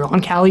 you're on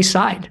Callie's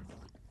side.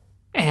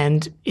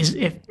 And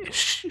if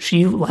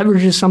she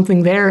leverages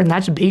something there, and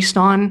that's based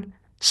on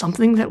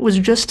something that was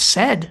just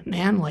said,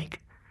 man,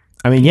 like,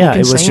 I mean, yeah,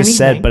 it was just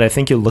said, but I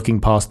think you're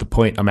looking past the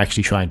point I'm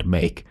actually trying to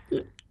make.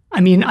 I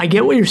mean, I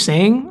get what you're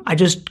saying. I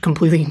just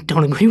completely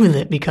don't agree with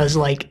it because,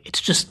 like, it's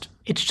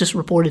just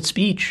reported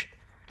speech.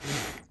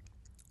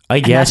 I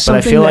guess, but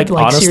I feel like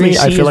honestly,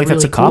 I feel like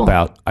that's a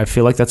cop-out. I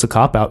feel like that's a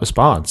cop-out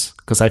response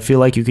because I feel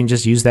like you can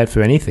just use that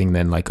for anything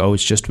then. Like, oh,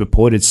 it's just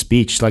reported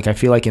speech. Like, I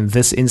feel like in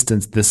this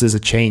instance, this is a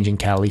change in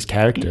Callie's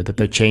character, that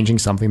they're changing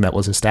something that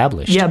was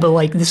established. Yeah, but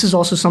like, this is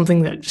also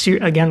something that,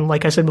 again,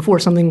 like I said before,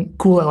 something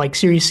cool that like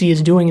Series C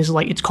is doing is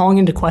like, it's calling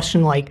into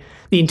question like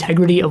the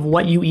integrity of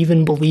what you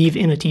even believe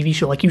in a TV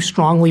show. Like, you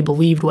strongly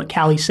believed what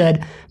Callie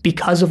said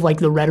because of like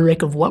the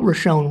rhetoric of what we're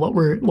shown,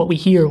 what we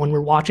hear when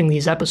we're watching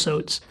these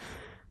episodes.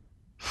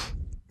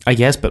 I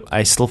guess, but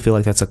I still feel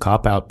like that's a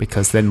cop-out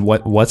because then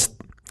what's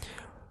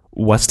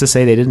to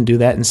say they didn't do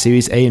that in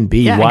Series A and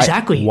B? Yeah,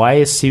 exactly. Why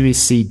is Series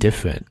C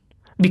different?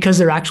 Because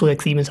they're actually like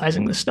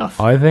thematizing this stuff.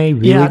 Are they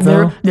really? Yeah,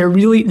 though?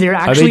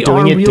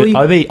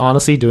 Are they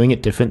honestly doing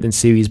it different than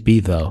Series B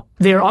though?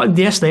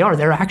 Yes, they are.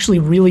 They're actually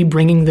really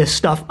bringing this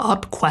stuff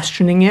up,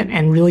 questioning it,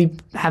 and really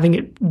having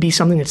it be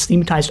something that's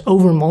thematized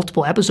over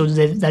multiple episodes.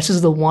 This is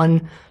the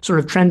one sort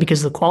of trend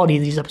because the quality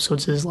of these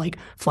episodes is like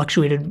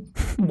fluctuated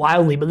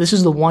wildly. But this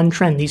is the one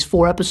trend. These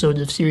 4 episodes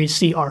of Series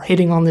C are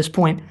hitting on this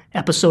point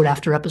episode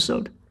after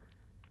episode.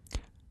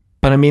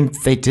 But I mean,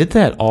 they did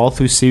that all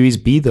through Series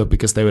B, though,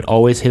 because they would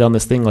always hit on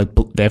this thing, like,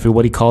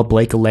 everybody called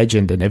Blake a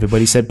legend, and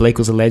everybody said Blake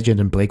was a legend,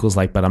 and Blake was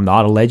like, but I'm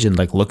not a legend,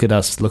 like, look at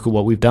us, look at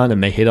what we've done,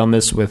 and they hit on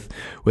this with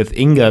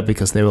Inga,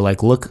 because they were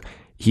like, look,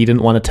 he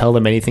didn't want to tell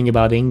them anything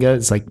about Inga.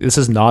 It's like, this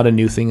is not a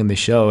new thing in the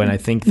show, and I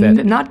think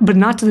that...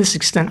 Not to this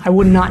extent. I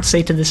would not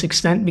say to this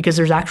extent, because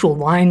there's actual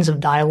lines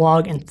of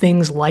dialogue and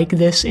things like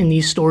this in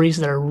these stories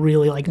that are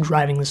really, like,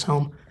 driving this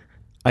home.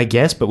 I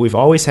guess, but we've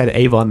always had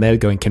Avon there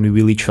going, can we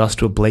really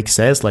trust what Blake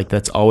says? Like,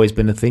 that's always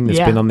been a thing that's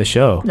been on the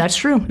show. That's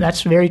true.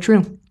 That's very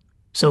true.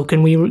 So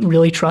can we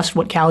really trust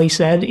what Callie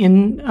said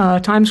in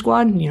Time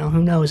Squad? You know,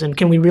 who knows? And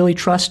can we really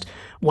trust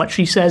what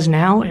she says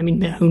now? I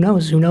mean, who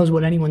knows? Who knows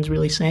what anyone's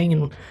really saying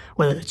and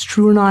whether it's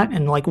true or not,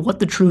 and like what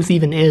the truth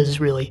even is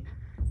really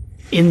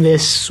in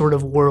this sort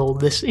of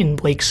world, in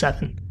Blake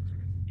 7.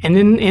 And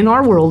in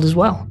our world as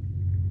well.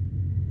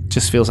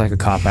 Just feels like a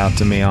cop-out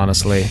to me,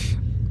 honestly.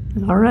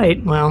 All right.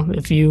 Well,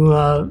 if you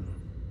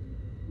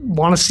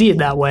want to see it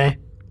that way.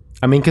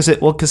 I mean, because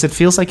it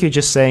feels like you're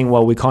just saying,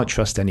 well, we can't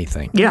trust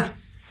anything. Yeah.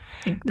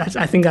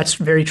 I think that's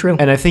very true.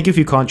 And I think if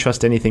you can't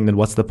trust anything, then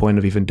what's the point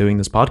of even doing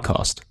this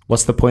podcast?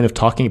 What's the point of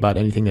talking about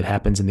anything that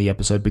happens in the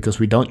episode? Because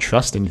we don't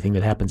trust anything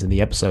that happens in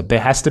the episode. There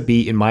has to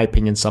be, in my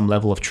opinion, some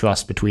level of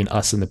trust between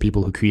us and the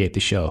people who create the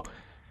show.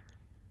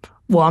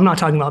 Well, I'm not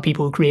talking about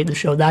people who create the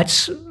show.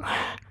 That's...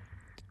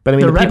 But I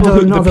mean, the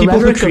people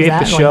who create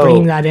the show... Like,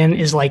 bringing that in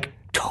is like...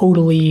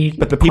 totally.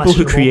 But the people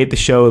who create the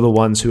show are the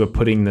ones who are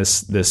putting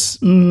this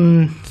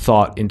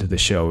thought into the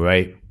show,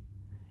 right?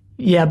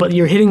 Yeah, but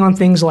you're hitting on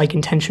things like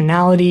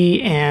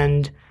intentionality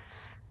and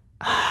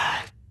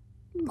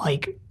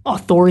like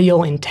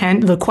authorial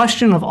intent. The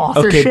question of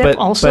authorship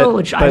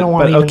which I don't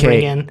want to even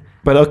bring in.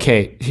 But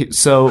okay,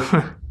 so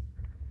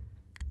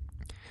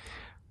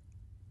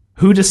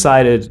who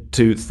decided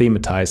to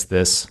thematize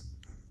this?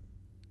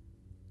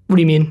 What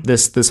do you mean?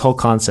 This whole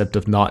concept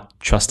of not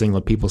trusting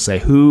what people say.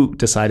 Who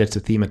decided to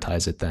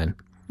thematize it then?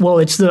 Well,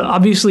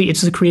 obviously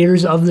it's the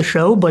creators of the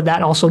show, but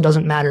that also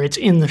doesn't matter. It's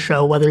in the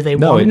show whether they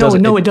want.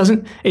 No, it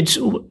doesn't.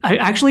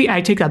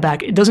 I take that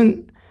back. It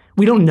doesn't.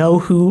 We don't know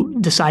who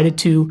decided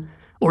to,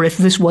 or if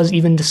this was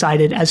even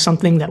decided as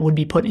something that would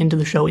be put into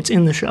the show. It's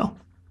in the show.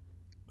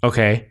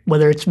 Okay.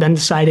 Whether it's been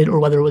decided or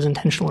whether it was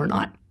intentional or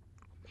not.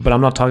 But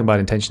I'm not talking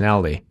about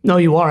intentionality. No,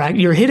 you are.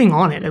 You're hitting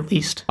on it at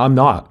least. I'm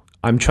not.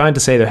 I'm trying to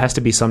say there has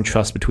to be some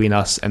trust between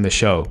us and the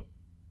show.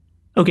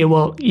 Okay,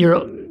 well,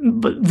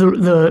 but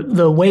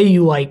the way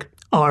you like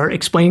are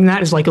explaining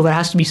that is like, there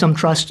has to be some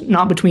trust,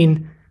 not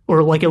between,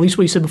 or like at least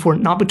what you said before,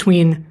 not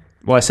between.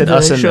 Well, I said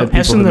us and the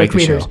people who make the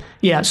show.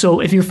 Yeah,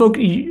 so if you're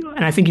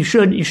and I think you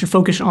should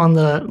focus on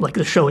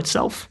the show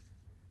itself.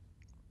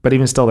 But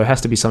even still, there has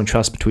to be some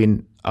trust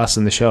between us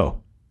and the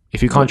show.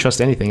 If you can't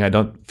trust anything, I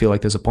don't feel like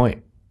there's a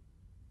point.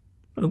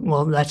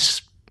 Well,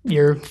 that's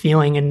your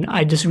feeling, and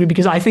I disagree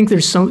because I think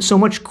there's so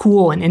much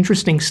cool and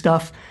interesting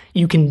stuff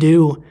you can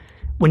do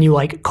when you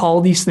like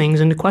call these things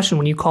into question,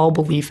 when you call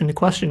belief into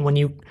question, when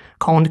you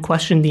call into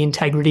question the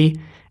integrity,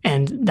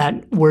 and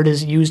that word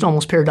is used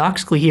almost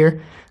paradoxically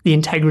here, the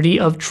integrity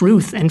of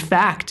truth and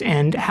fact,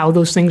 and how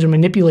those things are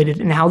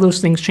manipulated and how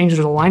those things change.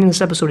 There's a line in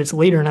this episode, it's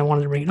later, and I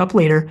wanted to bring it up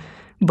later,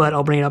 but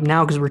I'll bring it up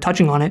now because we're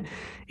touching on it,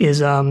 is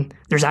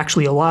there's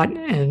actually a lot,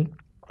 and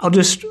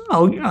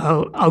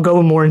I'll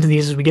go more into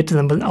these as we get to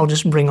them, but I'll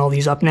just bring all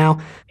these up now.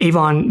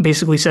 Avon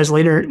basically says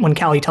later when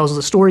Callie tells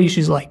the story,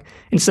 she's like,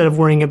 instead of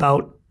worrying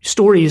about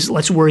stories,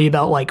 let's worry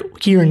about like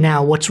here and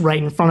now, what's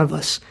right in front of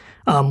us,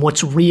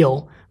 what's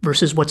real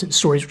versus what's in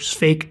stories, which is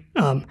fake.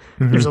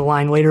 There's a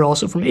line later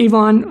also from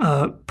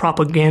Avon,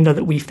 propaganda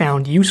that we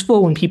found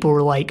useful when people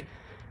were like,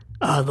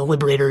 the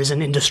Liberator is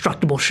an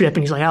indestructible ship,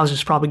 and he's like, "That was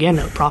just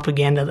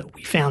propaganda that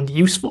we found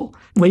useful."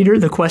 Later,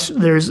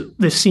 there's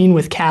this scene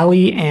with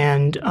Callie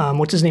and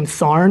what's his name,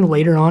 Tharn.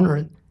 Later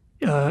on,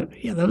 that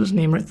was his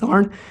name, right?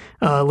 Tharn.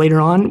 Later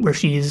on, where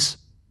she's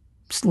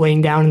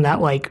laying down in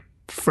that like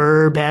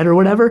fur bed or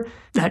whatever.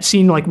 That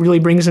scene like really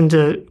brings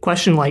into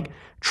question like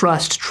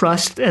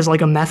trust as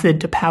like a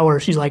method to power.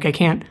 She's like, "I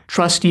can't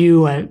trust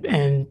you,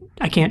 and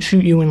I can't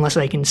shoot you unless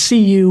I can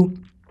see you."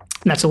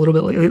 And that's a little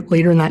bit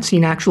later in that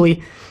scene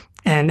actually.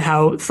 And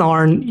how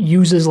Tharn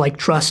uses like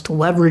trust to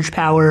leverage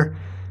power.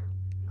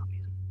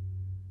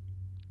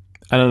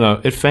 I don't know.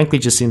 It frankly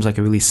just seems like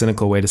a really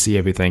cynical way to see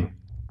everything.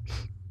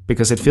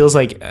 Because it feels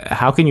like,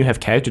 how can you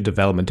have character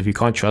development if you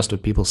can't trust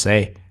what people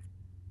say?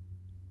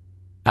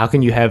 How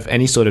can you have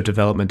any sort of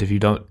development if you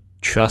don't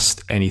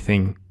trust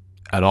anything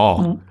at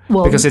all?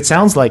 Well, because it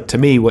sounds like, to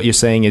me, what you're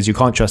saying is you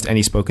can't trust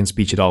any spoken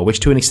speech at all,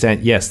 which to an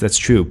extent, yes, that's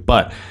true.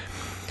 But...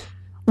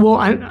 Well,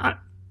 I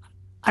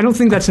don't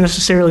think that's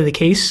necessarily the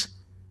case.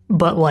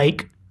 But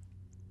like,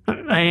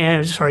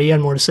 sorry, you had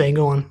more to say.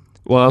 Go on.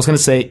 Well, I was going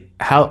to say,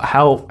 how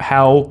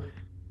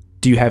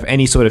do you have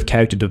any sort of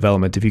character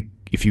development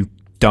if you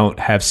don't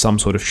have some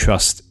sort of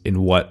trust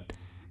in what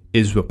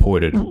is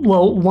reported?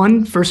 Well,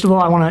 first of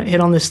all, I want to hit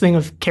on this thing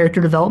of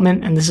character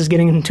development, and this is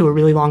getting into a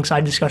really long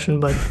side discussion,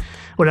 but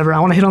whatever. I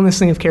want to hit on this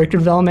thing of character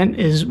development.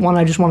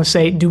 I just want to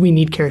say, do we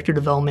need character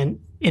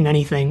development in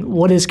anything?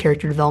 What is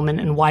character development,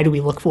 and why do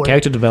we look for it?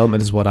 Character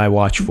development is what I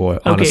watch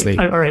for, honestly.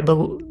 Okay, all right,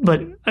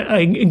 but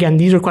again,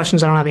 these are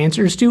questions I don't have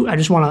answers to. I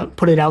just want to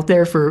put it out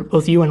there for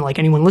both you and like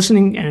anyone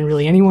listening, and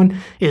really anyone,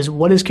 is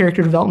what is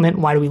character development?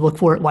 Why do we look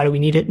for it? Why do we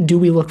need it? Do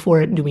we look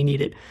for it? Do we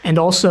need it? And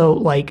also,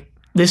 like,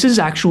 this is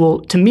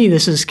to me,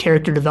 this is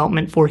character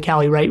development for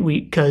Callie, right?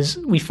 Because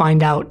we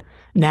find out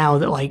now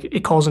that like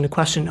it calls into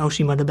question, oh,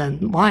 she might have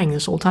been lying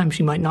this whole time.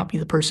 She might not be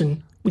the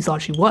person we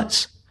thought she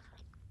was.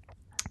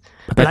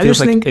 But that feels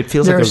like a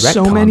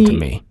retcon to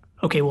me.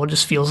 Okay, well, it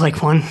just feels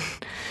like one.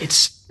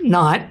 It's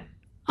not.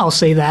 I'll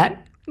say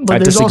that. But I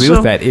disagree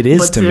with that. It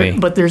is to me.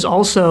 But there's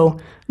also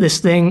this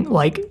thing,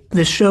 like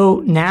this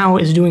show now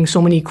is doing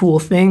so many cool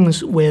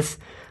things with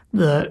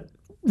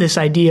this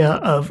idea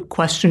of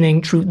questioning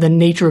truth, the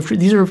nature of truth.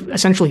 These are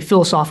essentially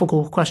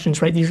philosophical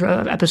questions, right? These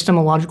are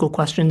epistemological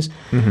questions,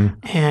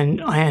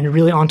 and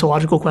really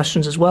ontological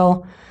questions as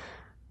well.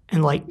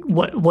 And like,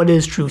 what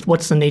is truth?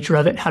 What's the nature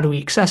of it? How do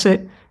we access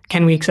it?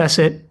 Can we access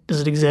it?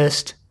 Does it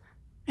exist?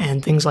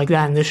 And things like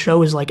that. And this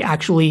show is like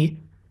actually,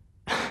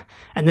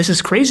 and this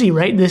is crazy,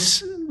 right?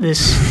 This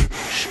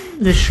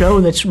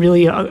show that's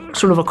really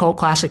sort of a cult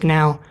classic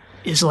now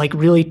is like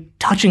really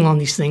touching on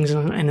these things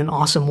in an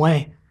awesome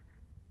way.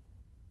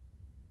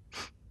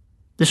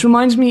 This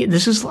reminds me,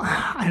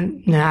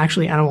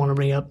 actually, I don't want to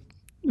bring up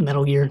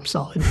Metal Gear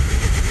Solid.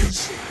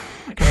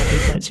 I kind of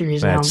hate that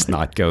series now. Let's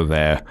not go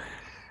there.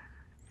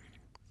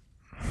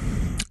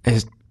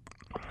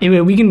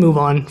 Anyway, we can move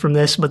on from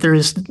this, but there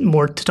is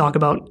more to talk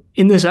about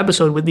in this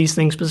episode with these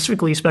things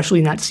specifically, especially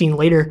in that scene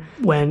later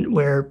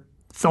where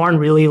Tharn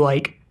really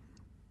like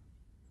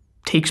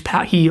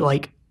he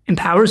like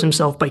empowers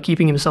himself by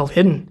keeping himself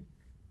hidden.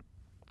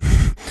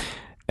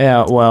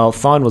 Yeah, well,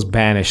 Tharn was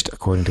banished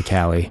according to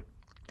Callie.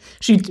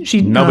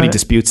 Nobody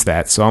disputes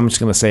that, so I'm just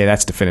going to say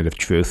that's definitive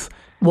truth.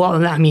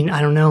 Well, I mean,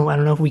 I don't know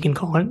if we can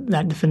call it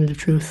that definitive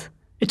truth.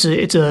 It's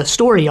a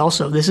story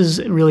also. This is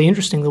really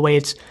interesting, the way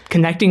it's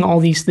connecting all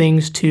these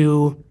things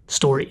to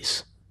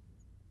stories.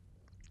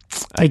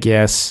 I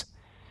guess.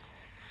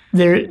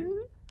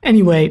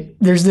 Anyway,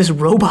 there's this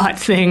robot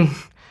thing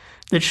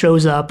that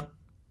shows up.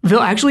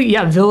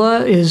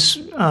 Villa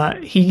is,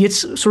 he gets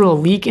sort of a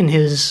leak in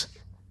his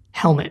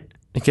helmet.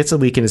 It gets a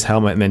leak in his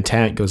helmet, and then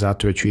Tarrant goes out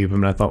to retrieve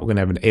him, and I thought we're going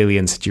to have an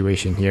alien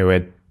situation here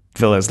where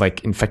Villa's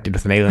like infected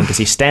with an alien, because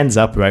he stands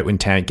up right when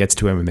Tarrant gets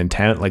to him, and then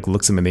Tarrant like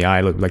looks him in the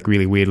eye like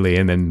really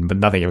weirdly, but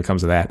nothing ever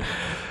comes of that.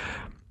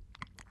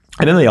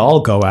 And then they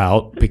all go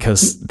out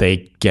because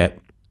they get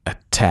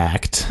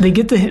attacked.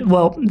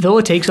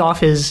 Villa takes off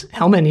his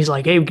helmet and he's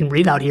like, "Hey, we can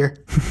breathe out here,"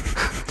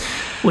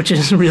 which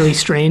is really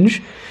strange.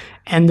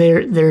 And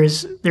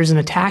there's an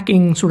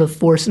attacking sort of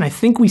force, and I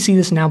think we see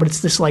this now, but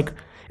it's this like.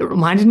 It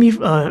reminded me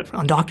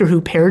on Doctor Who,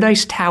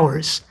 Paradise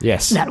Towers.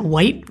 Yes. That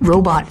white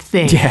robot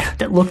thing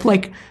that looked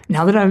like,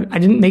 now that I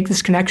didn't make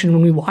this connection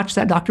when we watched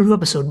that Doctor Who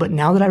episode, but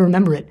now that I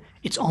remember it,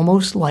 it's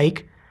almost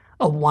like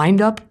a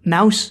wind-up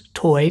mouse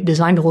toy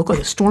designed to look like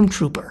a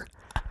stormtrooper.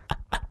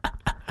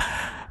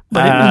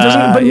 But it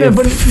doesn't.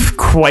 But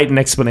quite an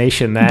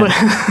explanation. That.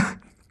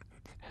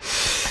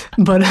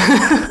 But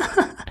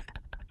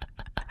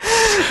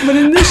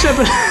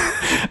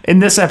in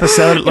this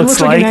episode, it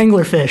looks like an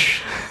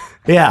anglerfish.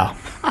 Yeah.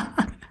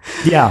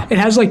 Yeah. It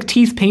has like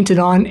teeth painted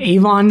on.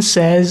 Avon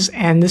says,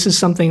 and this is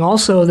something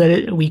also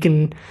that we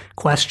can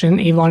question.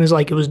 Avon is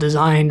like, it was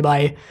designed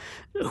by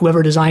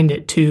whoever designed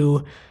it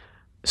to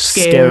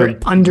scare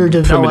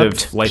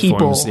underdeveloped life people.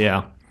 Forms,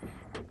 yeah.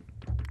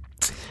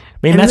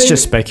 I mean, that's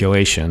just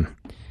speculation.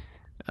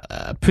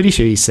 Pretty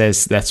sure he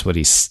says that's what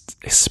he's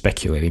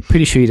speculating.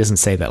 Pretty sure he doesn't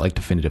say that like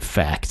definitive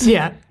fact.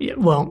 Yeah,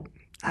 well,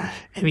 I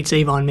mean, it's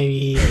Avon.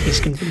 Maybe he's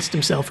convinced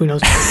himself. Who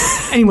knows?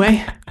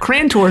 Anyway,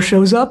 Crantor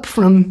shows up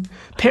from,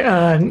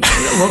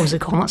 what was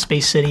it called? Not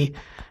Space City.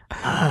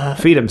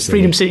 Freedom City.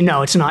 Freedom City.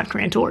 No, it's not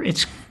Crantor.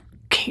 It's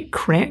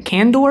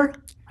Candor,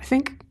 I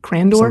think.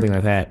 Crandor? Something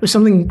like that. It was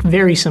something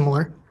very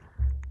similar.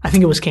 I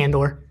think it was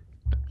Candor.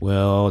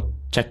 Well,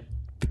 check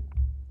the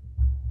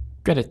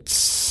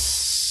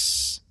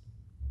credits.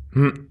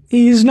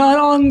 He's not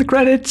on the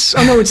credits.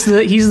 Oh no,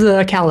 he's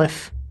the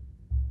Caliph.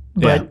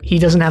 But he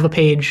doesn't have a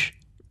page.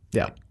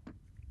 Yeah.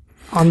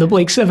 On the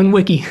Blake 7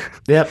 wiki.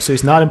 Yep, so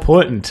he's not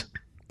important.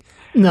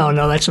 No,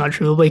 that's not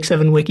true. The Blake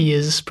 7 wiki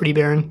is pretty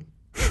barren.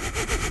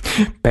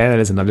 Barren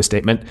is an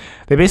understatement.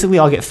 They basically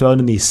all get thrown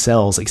in these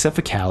cells, except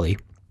for Callie,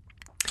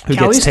 who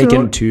Callie's gets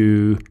taken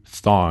to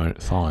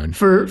Tharn.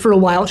 For a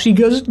while, she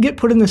goes get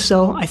put in the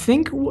cell. I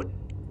think,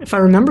 if I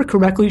remember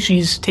correctly,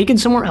 she's taken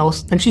somewhere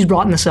else, then she's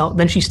brought in the cell,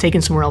 then she's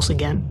taken somewhere else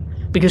again.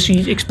 Because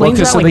she explains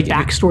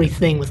backstory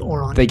thing with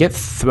Auron. They get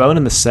thrown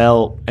in the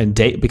cell, and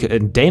Dana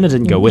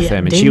didn't go with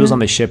them, and she was on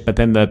the ship, but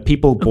then the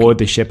people board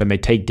the ship, and they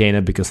take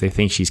Dana because they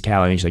think she's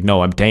Callie, and she's like,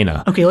 no, I'm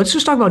Dana. Okay, let's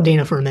just talk about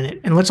Dana for a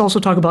minute, and let's also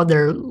talk about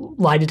their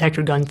lie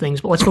detector gun things,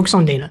 but let's focus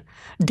on Dana.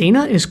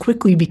 Dana is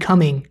quickly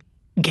becoming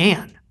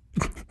Gan.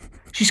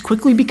 She's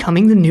quickly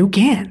becoming the new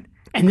Gan,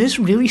 and this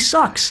really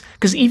sucks,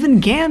 because even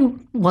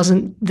Gan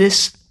wasn't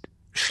this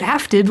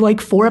shafted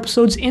like 4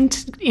 episodes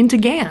into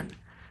Gan.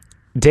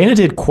 Dana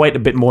did quite a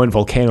bit more in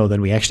Volcano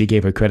than we actually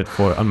gave her credit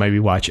for on my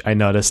rewatch, I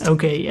noticed.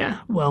 Okay, yeah.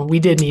 Well, we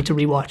did need to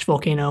rewatch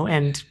Volcano,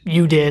 and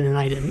you did, and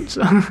I didn't.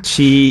 So.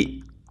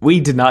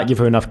 We did not give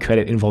her enough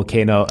credit in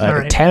Volcano.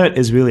 Right. Tarrant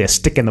is really a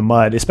stick in the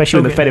mud,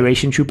 especially when the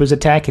Federation troopers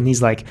attack, and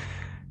he's like,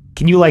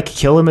 can you, like,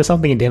 kill him or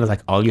something? And Dana's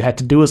like, all you had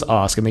to do was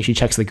ask, and then she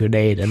checks the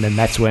grenade, and then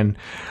that's when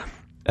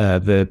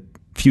the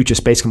future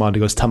space commander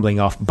goes tumbling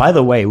off. By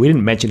the way, we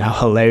didn't mention how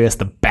hilarious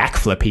the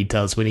backflip he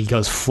does when he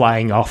goes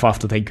flying off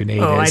after the grenade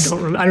is.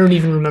 I don't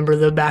even remember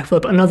the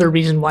backflip. Another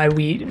reason why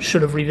we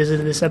should have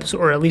revisited this episode,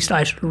 or at least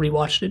I should have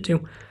rewatched it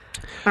too.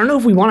 I don't know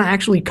if we want to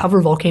actually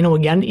cover Volcano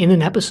again in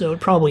an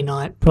episode. Probably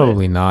not.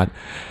 Probably not.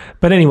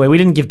 But anyway, we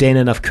didn't give Dana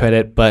enough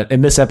credit, but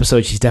in this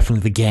episode, she's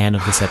definitely the Gan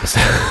of this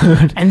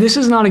episode. And this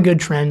is not a good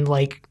trend.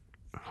 Like,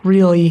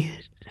 really?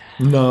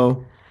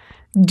 No.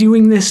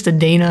 Doing this to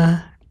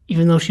Dana,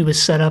 even though she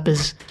was set up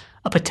as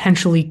a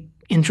potentially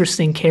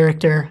interesting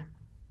character.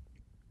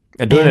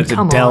 And Dana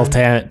to Del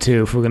Tarrant,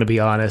 too, if we're going to be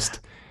honest.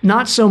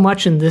 Not so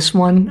much in this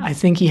one. I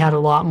think he had a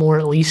lot more,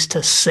 at least,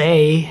 to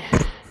say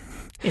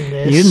in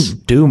this. He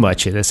didn't do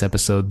much in this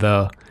episode,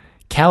 though.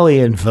 Callie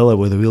and Villa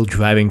were the real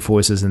driving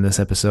forces in this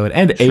episode,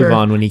 and sure.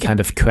 Avon when he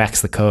kind of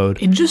cracks the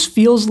code. It just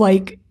feels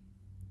like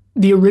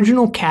the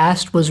original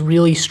cast was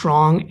really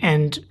strong,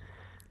 and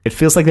it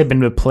feels like they've been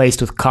replaced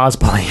with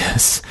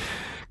cosplayers.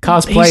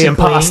 Cosplay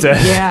imposter.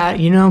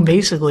 Yeah,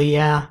 basically,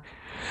 yeah.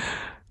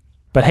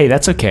 But hey,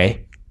 that's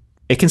okay.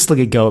 It can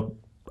still go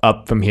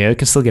up from here. It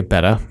can still get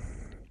better.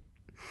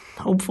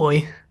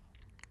 Hopefully.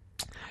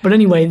 But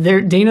anyway,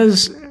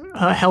 Dana's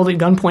held at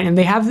gunpoint, and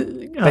they have...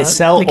 they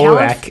sell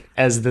Orak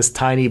as this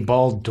tiny,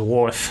 bald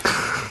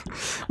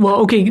dwarf. Well,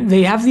 okay,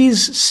 they have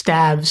these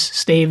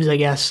staves, I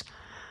guess,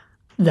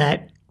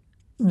 that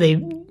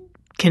they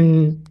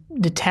can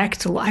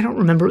detect. I don't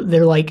remember.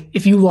 They're like,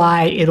 if you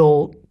lie,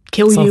 it'll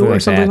kill you or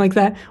something like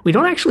that. We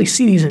don't actually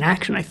see these in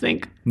action, I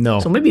think. No.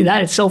 So maybe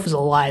that itself is a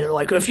lie. They're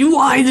like, if you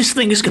lie, this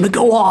thing is going to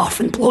go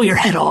off and blow your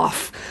head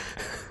off.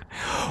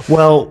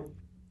 Well...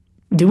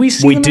 Do we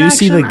see We do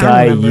see the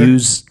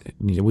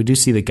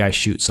guy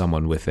shoot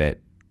someone with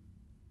it.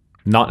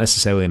 Not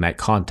necessarily in that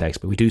context,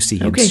 but we do see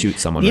him shoot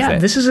someone with it. Yeah,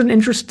 this is an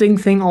interesting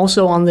thing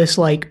also on this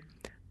like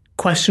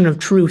question of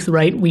truth,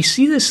 right? We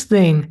see this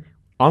thing.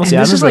 Honestly,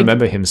 I don't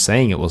remember him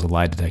saying it was a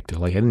lie detector.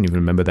 Like, I didn't even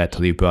remember that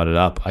till you brought it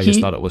up. I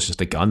just thought it was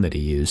just a gun that he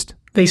used.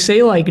 They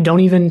say, like, don't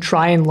even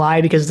try and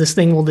lie because this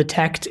thing will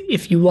detect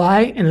if you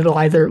lie, and will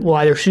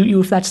either shoot you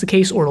if that's the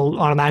case, or it'll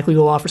automatically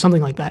go off or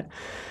something like that.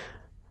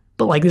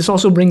 But, like, this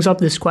also brings up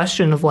this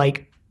question of,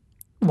 like,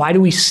 why do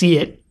we see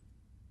it?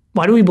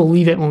 Why do we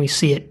believe it when we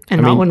see it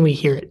and not when we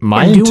hear it?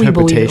 My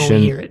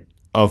interpretation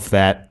of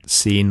that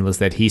scene was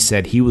that he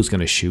said he was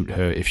going to shoot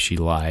her if she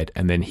lied,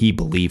 and then he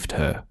believed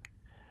her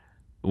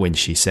when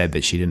she said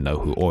that she didn't know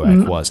who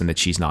Orak was and that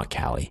she's not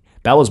Callie.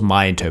 That was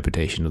my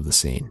interpretation of the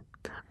scene.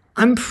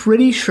 I'm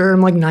pretty sure,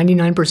 I'm like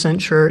 99%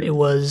 sure it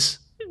was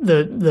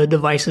the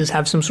devices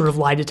have some sort of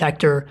lie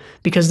detector,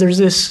 because there's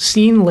this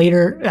scene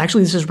later,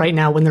 actually this is right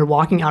now, when they're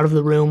walking out of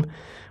the room,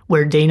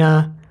 where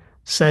Dana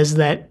says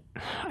that,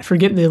 I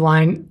forget the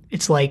line,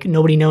 it's like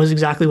nobody knows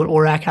exactly what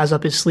Orak has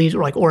up his sleeves,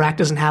 or like Orak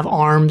doesn't have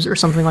arms or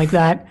something like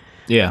that.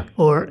 Yeah.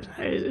 Or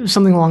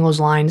something along those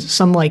lines,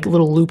 some like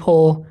little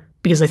loophole,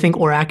 because I think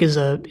Orak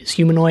is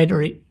humanoid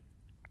or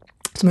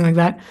something like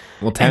that.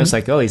 Well, Terran's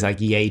like, oh, he's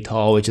like yay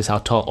tall, which is how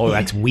tall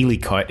Orak's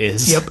wheelie cart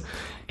is. Yep.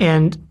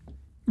 And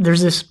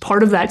there's this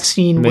part of that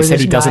scene And where they said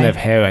this he doesn't guy- have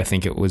hair, I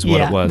think it was what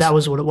yeah, it was. that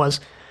was what it was.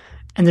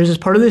 And there's this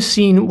part of this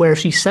scene where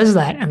she says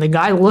that, and the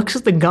guy looks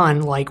at the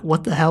gun like,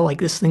 what the hell? Like,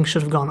 this thing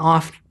should have gone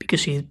off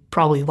because she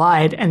probably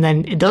lied. And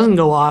then it doesn't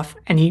go off,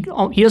 and he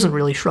doesn't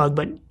really shrug,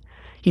 but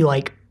he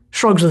like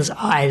shrugs with his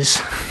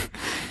eyes.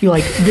 He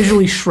like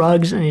visually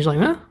shrugs, and he's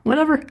like,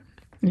 whatever. And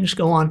you just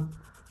go on.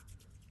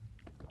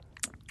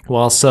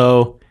 Well,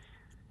 so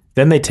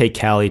then they take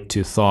Callie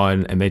to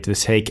Thawne, and they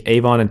just take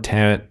Avon and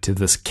Tarrant to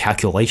this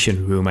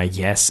calculation room, I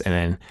guess, and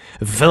then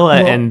Villa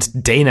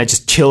and Dana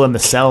just chill in the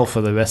cell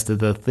for the rest of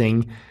the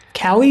thing.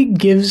 Callie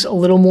gives a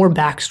little more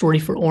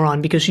backstory for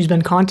Oron because she's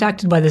been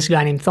contacted by this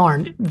guy named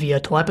Tharn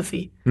via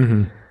telepathy.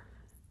 Mm-hmm.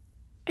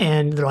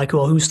 And they're like,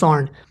 well, who's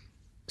Tharn?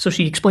 So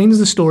she explains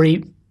the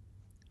story,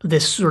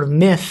 this sort of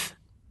myth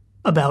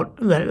about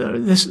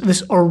this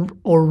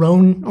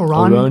Oronian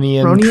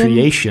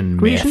creation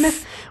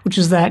myth, which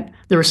is that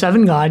there were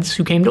 7 gods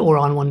who came to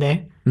Oron one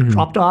day,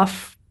 dropped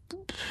off.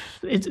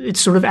 It's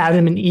sort of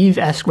Adam and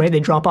Eve-esque, right? They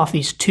drop off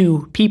these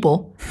 2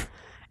 people,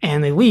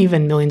 and they leave,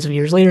 and millions of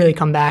years later they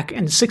come back,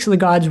 and 6 of the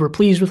gods were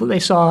pleased with what they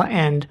saw,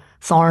 and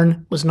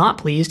Tharn was not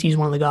pleased. He's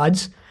one of the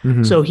gods.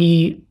 So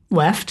he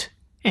left,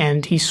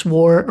 and he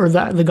swore, or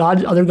the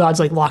other gods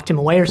like locked him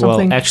away or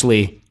something. Well,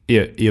 actually,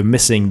 you're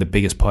missing the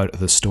biggest part of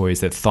the story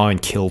is that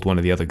Tharn killed one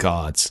of the other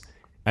gods.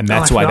 And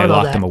that's why they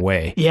locked him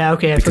away. Yeah,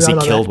 okay, because he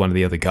killed one of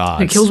the other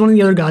gods. He kills one of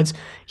the other gods.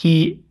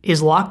 He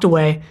is locked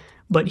away,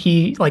 but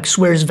he like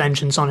swears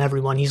vengeance on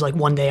everyone. He's like,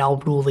 one day I'll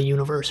rule the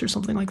universe or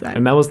something like that.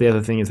 And that was the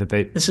other thing, is that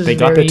they got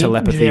their very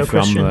telepathy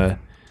from Judeo-Christian.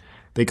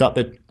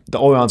 the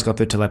Orons got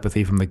their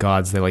telepathy from the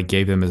gods. They like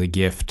gave them as a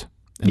gift.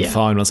 And Yeah.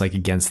 Tharn was like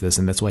against this,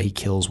 and that's why he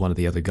kills one of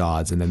the other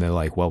gods. And then they're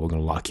like, well, we're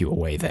going to lock you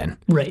away then.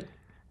 Right.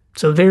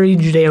 So very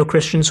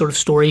Judeo-Christian sort of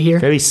story here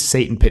Very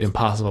Satan Pit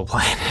Impossible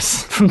Planet.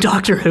 from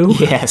Doctor Who.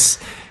 Yes.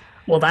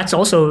 Well, that's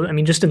also, I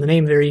mean, just in the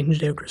name, very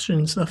Judeo-Christian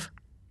and stuff.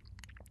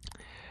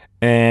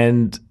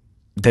 And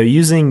they're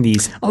using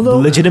these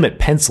legitimate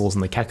pencils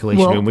in the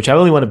calculation room, which I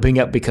only want to bring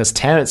up because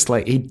Terrence,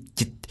 like,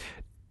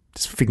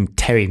 it's freaking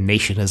Terry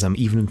Nationism,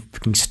 even in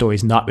freaking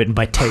stories not written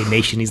by Terry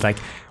Nation. He's like,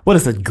 what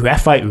is the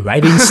graphite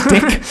writing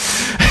stick?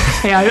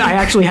 Hey, I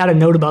actually had a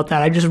note about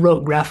that. I just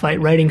wrote graphite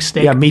writing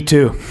stick. Yeah, me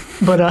too.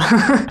 But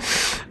I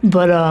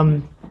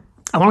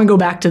want to go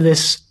back to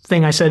this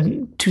thing I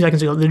said 2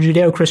 seconds ago, the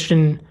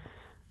Judeo-Christian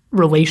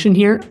relation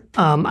here.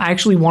 I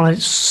actually want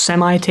to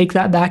semi take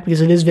that back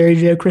because it is very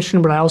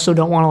Judeo-Christian, but I also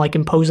don't want to like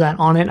impose that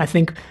on it. I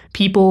think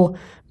people,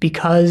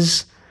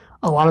 because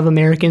a lot of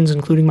Americans,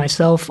 including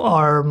myself,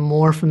 are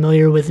more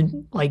familiar with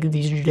like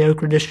these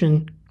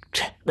Judeo-Christian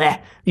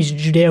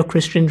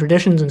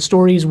traditions and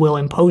stories, will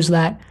impose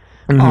that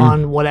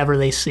on whatever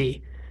they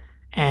see.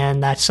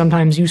 And that's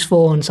sometimes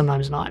useful and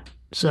sometimes not.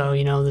 So,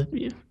 you know,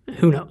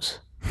 who knows?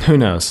 Who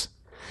knows?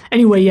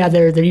 Anyway, yeah,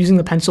 they're using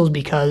the pencils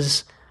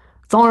because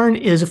Tharn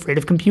is afraid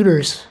of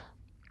computers.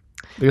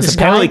 Because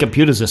apparently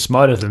computers are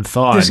smarter than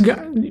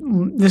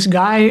Tharn. This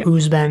guy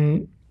who's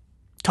been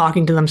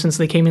talking to them since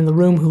they came in the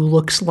room, who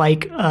looks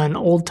like an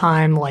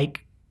old-time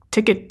like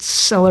ticket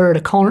seller at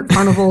a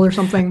carnival or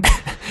something,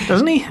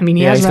 doesn't he? I mean,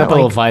 he has he's that got the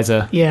little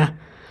visor. Yeah.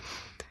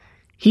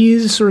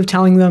 He's sort of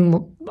telling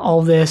them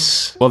all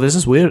this. Well, there's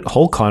this weird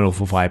whole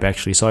carnival vibe,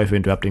 actually. Sorry for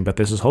interrupting, but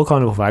there's this whole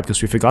carnival vibe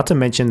because we forgot to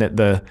mention that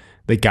the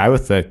guy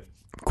with the,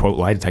 quote,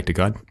 lie detector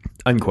gun,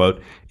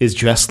 unquote, is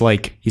dressed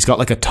like, he's got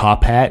like a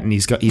top hat and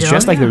he's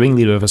dressed like the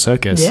ringleader of a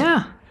circus.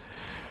 Yeah.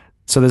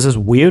 So there's this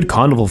weird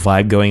carnival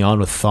vibe going on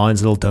with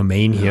Tharn's little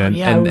domain here.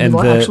 Yeah, I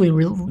would actually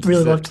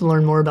really love to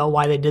learn more about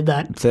why they did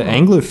that. The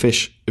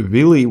anglerfish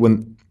really,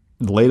 when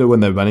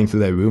they're running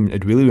through their room,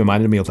 it really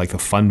reminded me of like a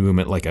fun room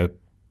at like a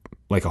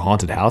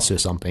haunted house or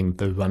something.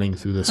 They're running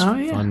through this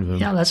fun room.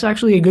 Yeah, that's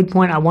actually a good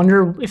point. I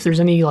wonder if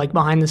there's any like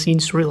behind the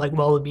scenes story, like,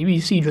 well, the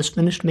BBC just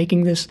finished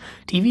making this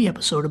TV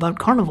episode about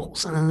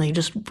carnivals, and then they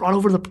just brought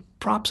over the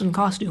props and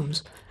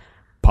costumes.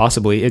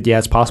 Possibly.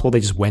 It's possible they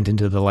just went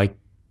into the like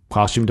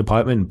costume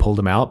department and pulled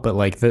them out, but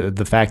like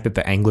the fact that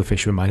the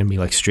anglerfish reminded me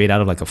like straight out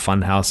of like a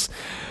fun house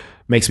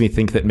makes me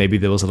think that maybe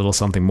there was a little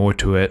something more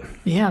to it.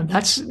 Yeah,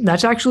 that's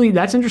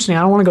interesting.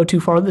 I don't want to go too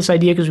far with this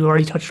idea because we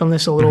already touched on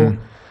this a little.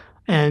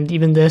 And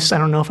even this, I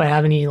don't know if I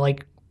have any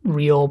like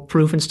real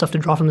proof and stuff to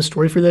draw from the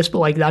story for this, but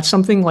like that's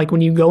something like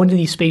when you go into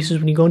these spaces,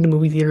 when you go into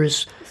movie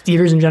theaters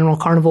in general,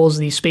 carnivals,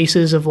 these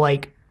spaces of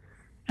like,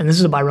 and this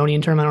is a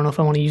Byronian term, I don't know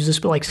if I want to use this,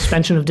 but like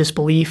suspension of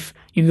disbelief.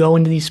 You go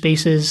into these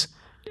spaces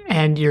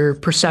and your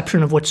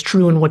perception of what's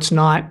true and what's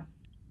not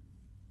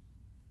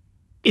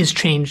is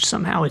changed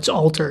somehow. It's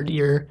altered.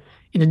 You're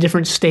in a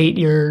different state.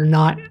 You're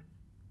not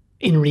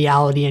in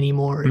reality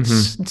anymore.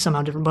 It's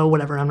somehow different, but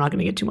whatever. I'm not going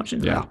to get too much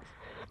into that.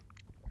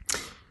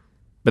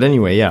 But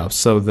anyway, yeah.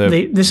 So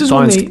this is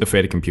Thorne's when they,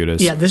 afraid of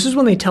computers. Yeah, this is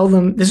when they tell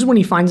them. This is when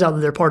he finds out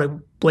that they're part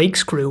of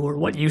Blake's crew, or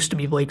what used to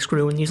be Blake's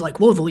crew, and he's like,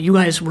 "Whoa, you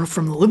guys were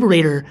from the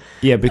Liberator."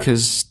 Yeah,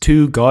 because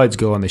 2 guards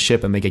go on the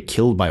ship and they get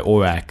killed by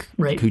Orak,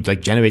 Right. who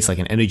like generates like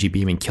an energy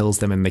beam and kills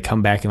them, and they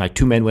come back and like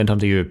 2 men went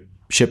onto your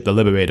ship, the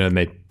Liberator, and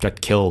they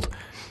got killed.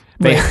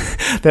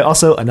 They're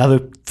also another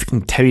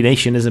freaking Terry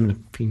Nationism,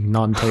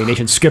 non-Terry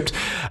Nation script.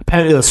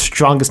 Apparently, the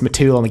strongest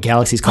material in the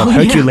galaxy is called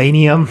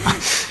Herculanium.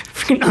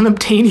 Freaking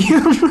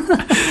unobtainium.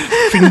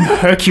 Freaking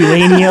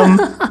Herculanium.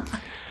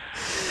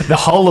 The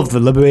hull of the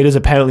Liberator is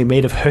apparently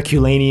made of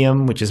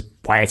Herculanium, which is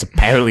why it's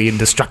apparently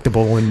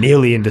indestructible and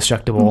nearly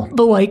indestructible.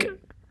 But like,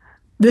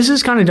 this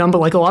is kind of dumb. But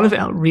like, a lot of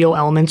real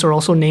elements are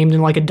also named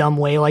in like a dumb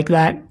way, like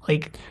that.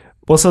 Like,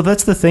 well, so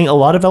that's the thing. A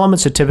lot of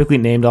elements are typically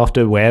named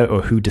after where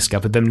or who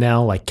discovered them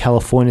now, like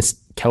Californium,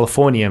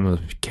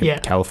 Americium,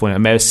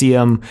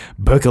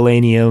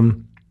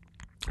 Berkelanium,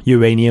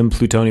 Uranium,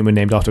 Plutonium are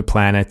named after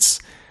planets.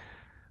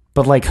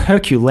 But like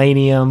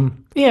Herculanium...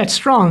 Yeah, it's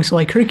strong, so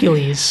like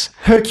Hercules.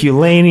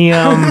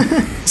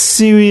 Herculanium?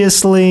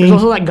 Seriously? There's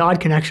also that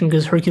god connection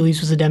because Hercules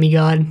was a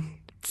demigod.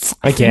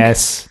 I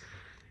guess.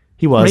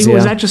 He was, Or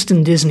was that just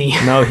in Disney?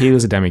 No, he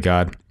was a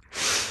demigod.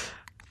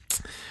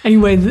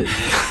 Anyway,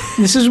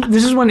 this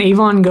is when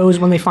Avon goes,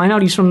 when they find out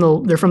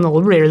they're from the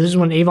Liberator, this is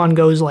when Avon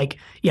goes like,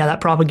 yeah,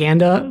 that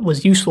propaganda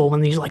was useful,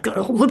 when he's like,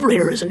 the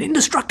Liberator is an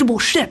indestructible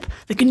ship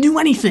that can do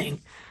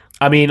anything.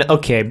 I mean,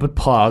 okay, but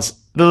pause.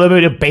 The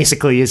Liberator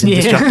basically is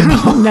indestructible.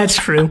 Yeah, that's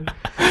true.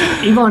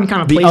 Avon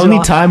kind of plays The only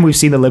off. time we've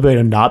seen the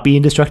Liberator not be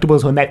indestructible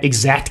is when that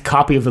exact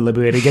copy of the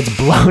Liberator gets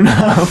blown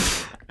up.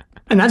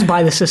 And that's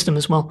by the system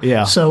as well.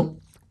 Yeah. So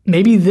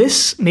maybe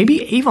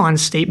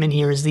Avon's statement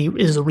here is the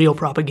real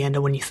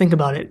propaganda when you think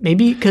about it.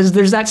 Maybe because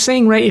there's that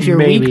saying, right? If you're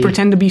weak,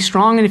 pretend to be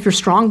strong, and if you're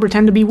strong,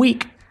 pretend to be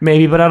weak.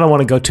 Maybe, but I don't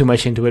want to go too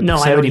much into it No,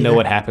 because I I already don't know either.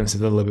 what happens to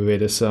the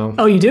Liberator, so...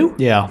 Oh, you do?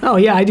 Yeah. Oh,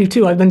 yeah, I do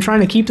too. I've been trying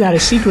to keep that a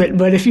secret,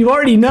 but if you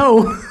already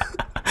know...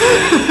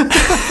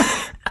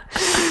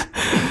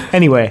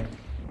 Anyway,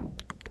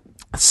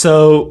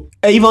 so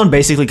Avon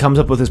basically comes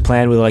up with this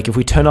plan where, like, if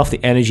we turn off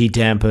the energy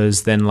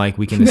dampers, then, like,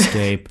 we can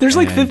escape. There's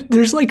like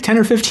 10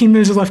 or 15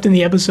 minutes left in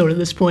the episode at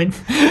this point.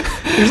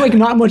 There's like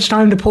not much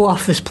time to pull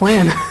off this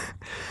plan.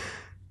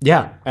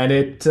 Yeah, and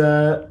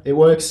it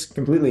works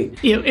completely.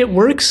 It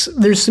works.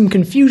 There's some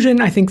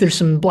confusion. I think there's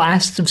some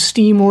blasts of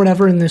steam or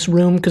whatever in this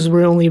room because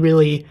we're only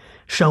really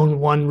shown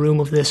one room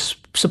of this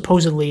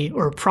supposedly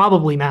or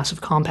probably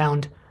massive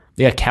compound.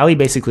 Yeah, Callie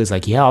basically is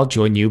like, yeah, I'll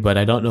join you, but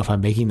I don't know if I'm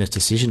making this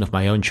decision of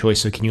my own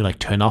choice, so can you, like,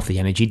 turn off the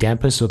energy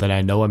dampers so that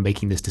I know I'm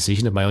making this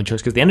decision of my own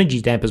choice? Because the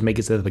energy dampers make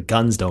it so that the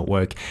guns don't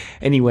work.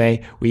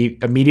 Anyway, we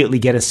immediately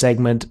get a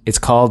segment. It's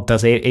called,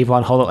 does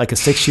Avon hold it like a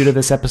 6-shooter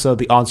this episode?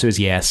 The answer is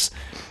yes.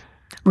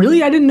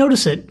 Really? I didn't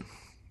notice it.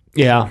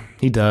 Yeah,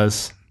 he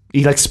does.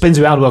 He, like, spins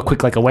around real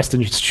quick like a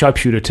Western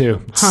sharpshooter, too.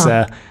 It's,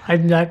 I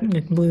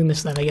completely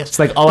missed that, I guess. it's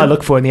like all I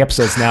look for in the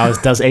episodes now is,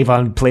 does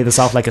Avon play this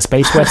off like a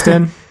space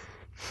Western?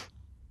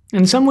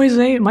 In some ways,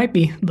 it might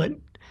be, but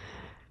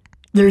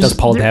there's... Does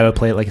Paul Dara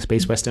play it like a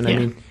space Western, Yeah. I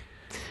mean?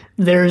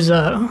 There's,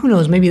 who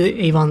knows, maybe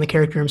Avon, the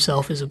character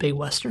himself, is a big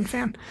Western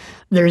fan.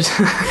 There's...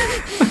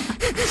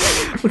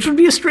 which would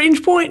be a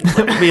strange point.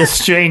 That would be a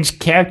strange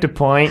character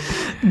point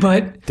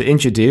But to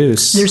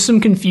introduce. there's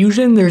some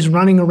confusion. There's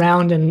running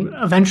around, and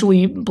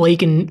eventually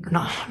Blake and...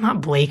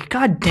 not Blake.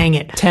 God dang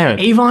it. Tarrant.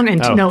 Avon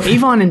and... Oh. No,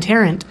 Avon and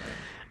Tarrant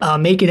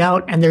make it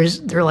out, and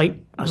they're like...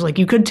 I was like,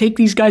 you could take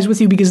these guys with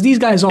you because these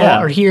guys all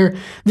are here.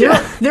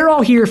 They're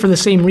all here for the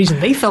same reason.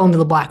 They fell into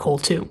the black hole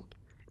too.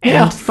 And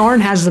Yeah. Tharn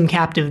has them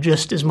captive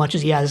just as much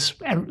as he has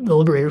the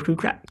Liberator crew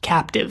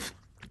captive.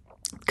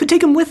 Could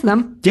take them with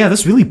them. Yeah,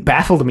 this really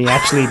baffled me,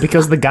 actually,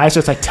 because the guy's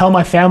just like, tell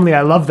my family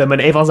I love them,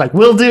 and Avon's like,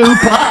 will do,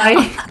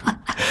 bye.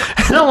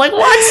 And I'm like,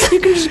 what?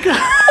 You can just go.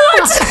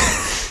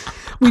 What?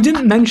 We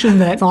didn't mention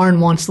that Tharn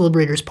wants the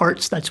Liberator's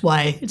parts. That's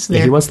why it's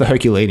there. He wants the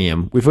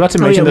Herculanium. We forgot to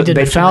mention we that did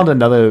they mention found that.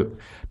 another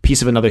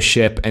piece of another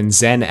ship, and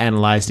Zen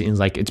analyzed it, and was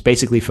like, it's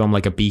basically from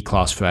like a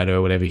B-class freighter,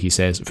 or whatever he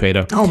says,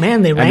 freighter. Oh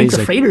man, they rank he's the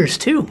like- freighters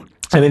too.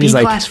 It's and a then he's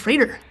like- B-class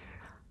freighter.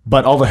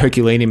 But all the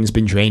Herculanium has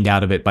been drained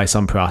out of it by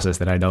some process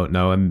that I don't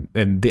know, and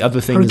the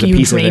other thing is a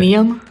piece of it.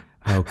 Hercudranium.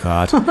 Oh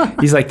god.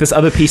 He's like, this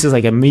other piece is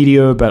like a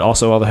meteor, but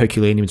also all the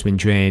Herculanium's been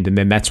drained, and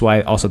then that's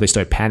why also they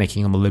start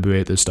panicking on the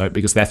Liberator at the start,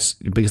 because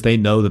they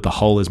know that the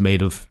hull is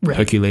made of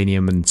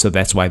Herculanium, and so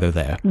that's why they're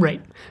there.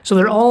 Right.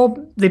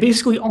 So they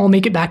basically all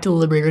make it back to the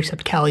Liberator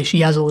except Callie.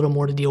 She has a little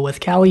more to deal with.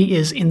 Callie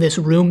is in this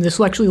room.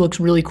 This actually looks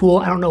really cool.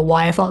 I don't know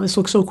why I thought this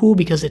looked so cool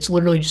because it's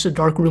literally just a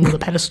dark room with a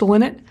pedestal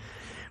in it.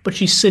 But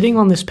she's sitting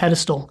on this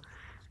pedestal.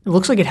 It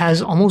looks like it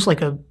has almost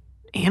like a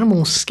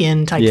animal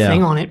skin type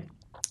thing on it.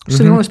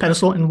 Sitting on this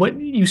pedestal, and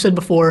what you said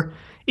before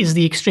is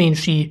the exchange.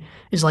 She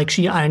is like,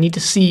 I need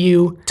to see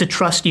you to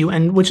trust you,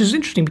 and which is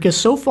interesting because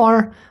so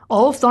far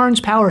all of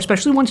Tharn's power,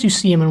 especially once you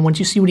see him and once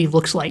you see what he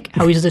looks like,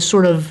 how he's this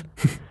sort of,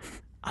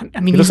 I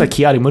mean, He looks like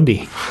Kiadi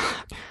Mundi.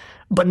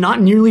 but not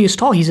nearly as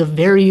tall. He's a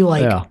very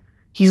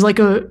he's like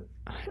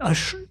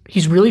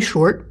he's really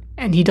short,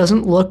 and he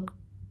doesn't look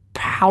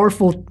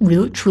powerful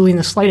really, truly in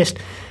the slightest.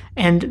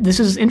 And this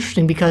is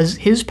interesting because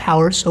his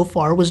power so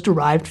far was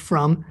derived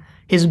from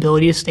his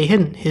ability to stay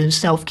hidden,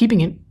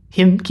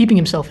 him keeping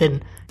himself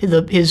hidden,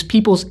 his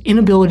people's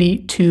inability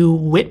to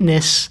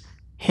witness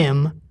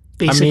him.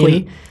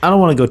 Basically, I don't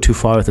want to go too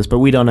far with this, but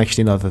we don't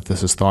actually know that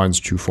this is Tharn's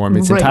true form.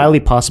 It's entirely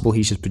possible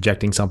he's just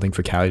projecting something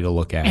for Callie to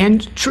look at.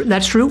 And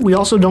that's true. We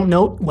also don't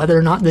know whether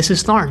or not this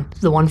is Tharn,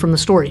 the one from the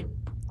story.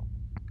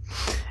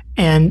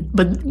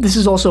 But this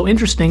is also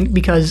interesting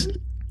because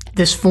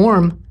this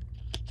form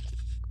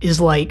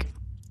is like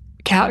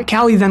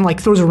Callie then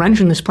like throws a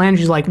wrench in this plan.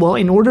 She's like, well,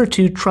 in order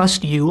to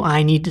trust you,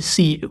 I need to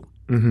see you.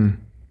 Mm-hmm.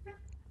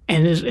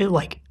 And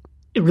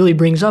it really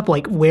brings up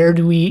like where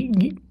do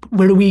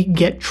we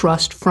get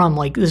trust from?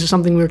 Like this is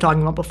something we were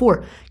talking about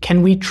before.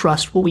 Can we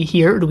trust what we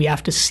hear, or do we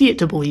have to see it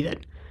to believe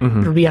it? Mm-hmm.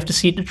 Or do we have to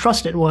see it to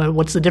trust it? Well,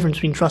 what's the difference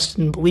between trust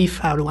and belief?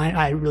 How do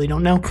I really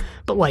don't know.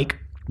 But like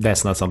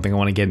that's not something I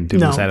want to get into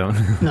because I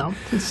don't. No,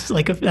 it's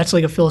like that's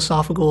like a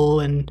philosophical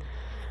and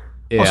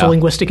also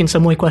linguistic in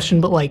some way question.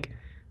 But like,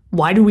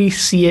 why do we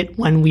see it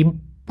why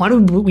do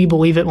we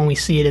believe it when we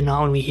see it and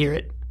not when we hear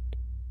it?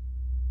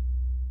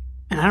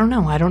 And I don't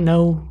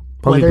know.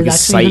 Probably whether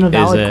that's even a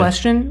valid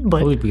question, but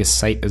probably because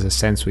sight is a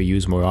sense we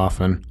use more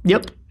often.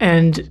 Yep,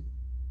 and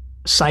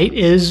sight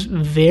is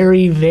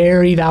very,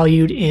 very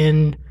valued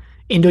in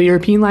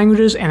Indo-European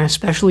languages, and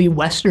especially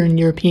Western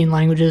European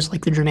languages,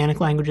 like the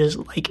Germanic languages,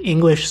 like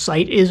English.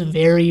 Sight is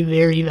very,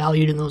 very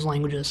valued in those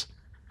languages.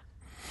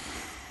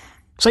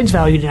 Sight's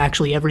valued in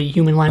actually every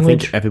human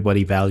language. I think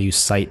everybody values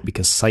sight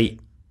because sight.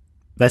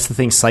 That's the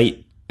thing.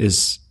 Sight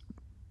is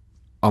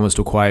almost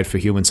required for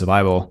human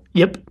survival.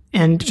 Yep.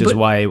 Which is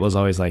why it was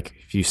always like,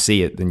 if you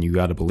see it, then you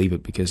got to believe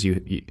it, because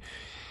if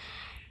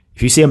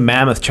you see a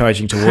mammoth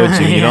charging towards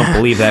you and you don't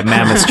believe that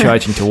mammoth's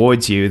charging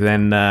towards you,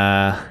 then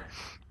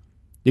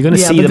you're going to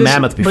see the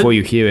mammoth before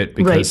you hear it,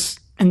 because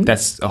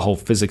that's a whole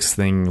physics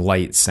thing,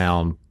 light,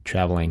 sound,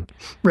 traveling.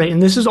 Right,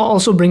 and this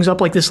also brings up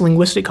like this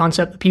linguistic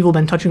concept that people have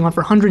been touching on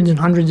for hundreds and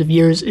hundreds of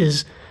years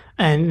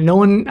and no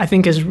one, I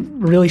think, has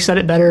really said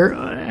it better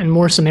and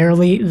more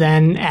summarily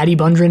than Addie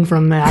Bundren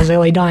from As I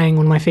Lay Dying,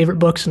 one of my favorite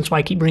books, and so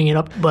I keep bringing it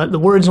up. But the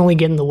words only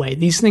get in the way.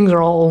 These things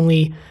are all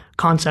only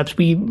concepts.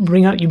 You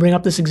bring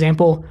up this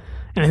example,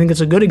 and I think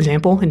it's a good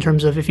example in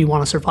terms of if you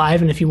want to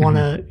survive and if you want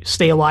to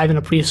stay alive in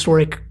a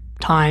prehistoric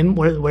time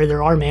where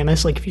there are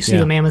mammoths. Like if you see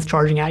a mammoth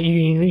charging at you,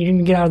 you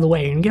can get out of the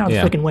way. You can get out of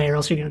the freaking way, or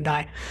else you're going to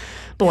die.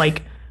 But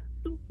like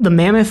the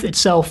mammoth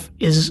itself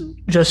is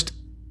just,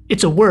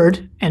 it's a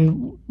word,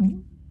 and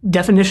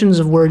definitions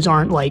of words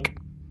aren't like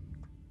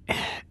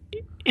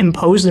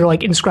imposed, they're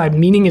like inscribed.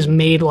 Meaning is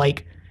made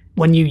like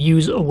when you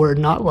use a word,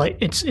 not like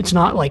it's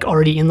not like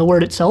already in the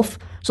word itself.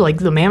 So like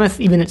the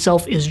mammoth even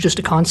itself is just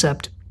a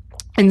concept.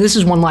 And this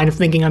is one line of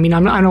thinking. I mean,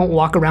 I don't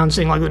walk around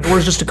saying like the door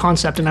is just a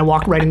concept and I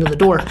walk right into the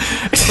door.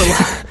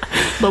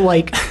 but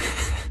like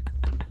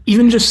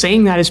even just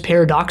saying that is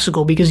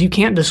paradoxical, because you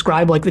can't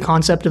describe like the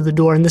concept of the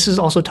door. And this is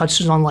also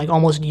touches on like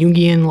almost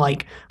Jungian,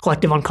 like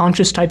collective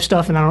unconscious type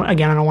stuff. And I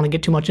don't want to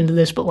get too much into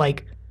this, but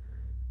like,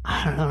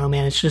 I don't know,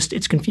 man.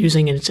 It's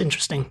confusing and it's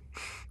interesting.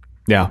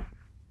 Yeah.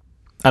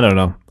 I don't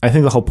know. I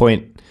think the whole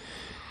point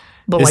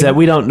is that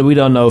we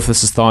don't know if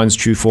this is Tharn's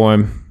true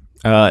form.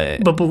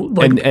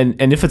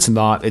 And if it's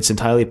not, it's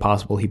entirely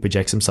possible he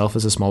projects himself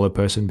as a smaller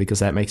person because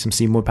that makes him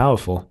seem more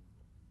powerful.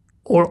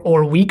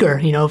 Or weaker,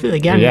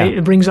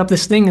 it brings up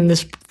this thing, and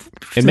this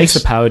makes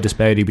the power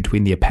disparity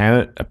between the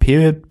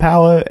appeared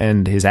power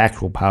and his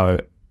actual power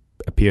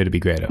appear to be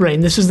greater. Right,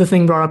 and this is the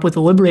thing brought up with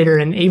the Liberator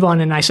and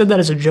Avon, and I said that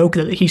as a joke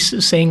that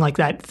he's saying like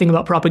that thing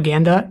about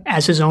propaganda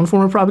as his own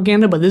form of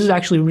propaganda, but this is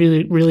actually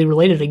really, really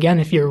related. Again,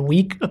 if you're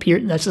weak,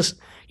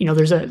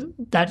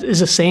 that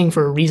is a saying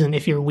for a reason.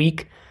 If you're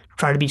weak,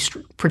 try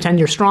to pretend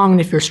you're strong,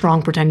 and if you're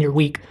strong, pretend you're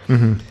weak.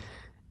 Mm-hmm.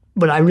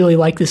 But I really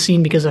like this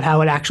scene because of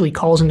how it actually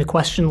calls into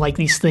question like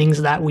these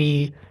things that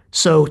we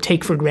so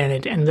take for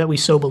granted and that we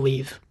so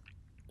believe.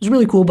 It's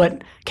really cool,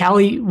 but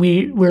Callie,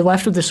 we're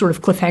left with this sort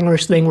of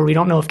cliffhangerish thing where we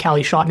don't know if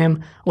Callie shot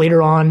him.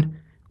 Later on,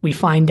 we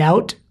find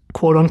out,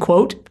 quote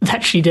unquote,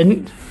 that she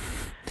didn't.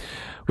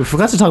 We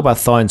forgot to talk about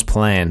Tharn's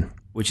plan,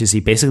 which is he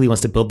basically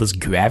wants to build this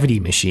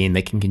gravity machine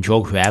that can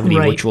control gravity,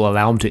 which will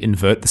allow him to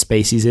invert the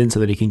space he's in so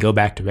that he can go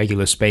back to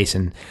regular space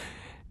and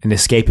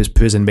escape his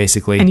prison,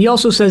 basically. And he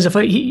also says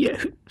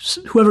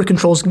whoever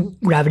controls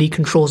gravity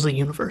controls the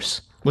universe.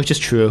 Which is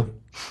true.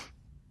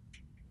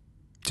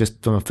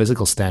 Just from a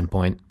physical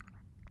standpoint.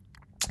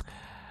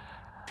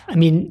 I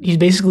mean, he's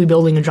basically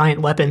building a giant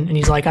weapon, and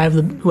he's like,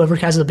 whoever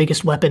has the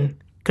biggest weapon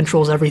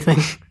controls everything,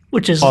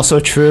 which is... Also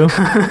true.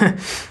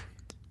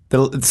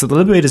 So the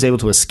Liberator is able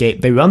to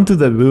escape. They run through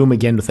the room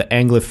again with the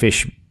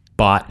anglerfish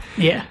bot.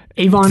 Yeah.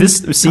 Avon. This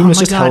scene was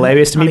just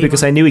hilarious to me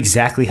because I knew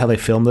exactly how they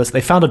filmed this.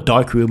 They found a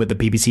dark room at the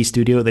BBC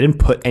studio. They didn't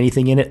put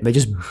anything in it. They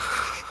just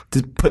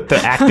put the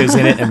actors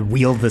in it and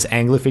wheeled this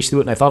anglerfish through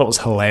it, and I thought it was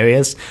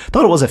hilarious.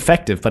 Thought it was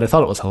effective, but I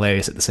thought it was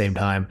hilarious at the same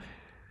time.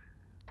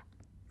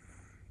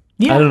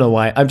 Yeah. I don't know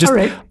why. All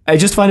right. I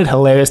just find it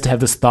hilarious to have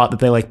this thought that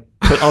they like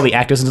put all the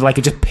actors into like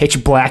a just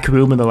pitch black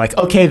room and they're like,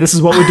 okay, this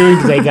is what we're doing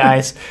today,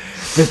 guys.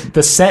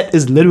 The set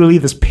is literally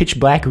this pitch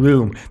black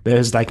room.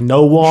 There's like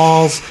no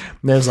walls.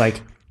 There's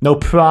like no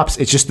props.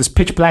 It's just this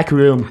pitch black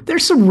room.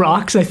 There's some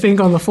rocks, I think,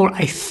 on the floor.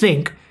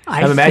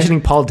 I'm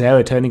imagining Paul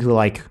Dara turning to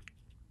like,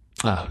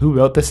 who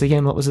wrote this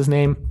again? What was his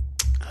name?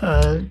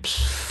 Turning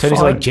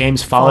to like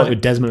James Follett or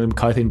Desmond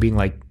McCarthy and being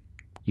like,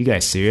 you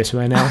guys serious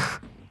right now?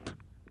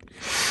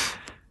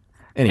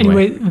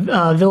 Anyway,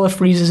 Villa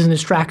freezes in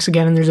his tracks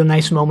again, and there's a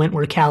nice moment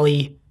where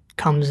Callie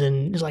comes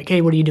and is like,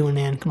 hey, what are you doing,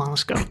 man? Come on,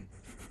 let's go.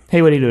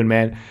 Hey, what are you doing,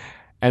 man?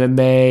 And then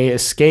they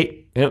escape.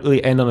 They don't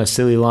really end on a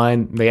silly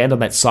line. They end on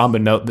that somber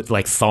note that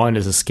like Thorne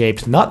has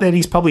escaped. Not that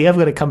he's probably ever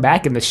going to come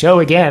back in the show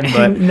again,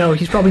 but no,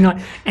 he's probably not.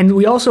 And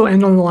we also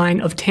end on the line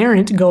of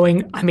Tarrant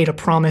going, I made a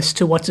promise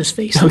to what's his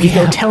face. We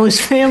go tell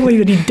his family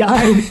that he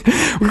died.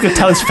 We could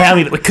tell his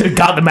family that we could have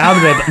gotten him out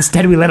of there, but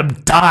instead we let him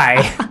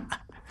die.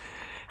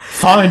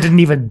 Thorne didn't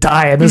even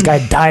die, and this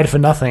guy died for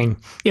nothing.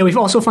 Yeah, we've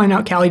also found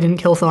out Callie didn't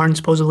kill Thorne,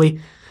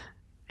 supposedly.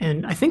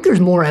 And I think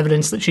there's more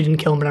evidence that she didn't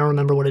kill him, but I don't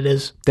remember what it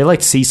is. They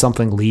like see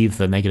something leave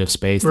the negative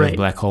space, the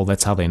black hole.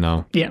 That's how they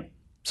know. Yeah.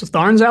 So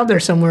Thorne's out there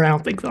somewhere. I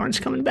don't think Thorne's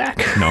coming back.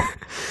 No.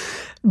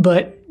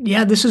 But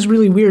yeah, this is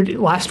really weird.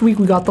 Last week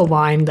we got the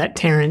line that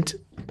Tarrant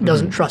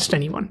doesn't trust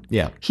anyone.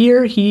 Yeah.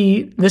 Here,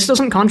 this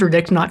doesn't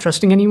contradict not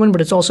trusting anyone,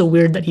 but it's also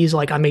weird that he's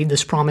like, I made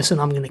this promise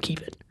and I'm going to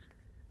keep it.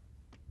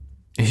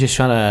 He's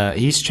trying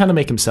to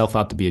make himself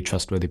out to be a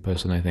trustworthy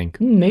person, I think.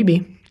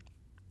 Maybe.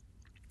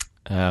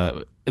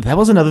 That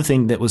was another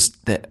thing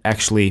that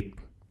actually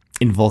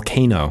in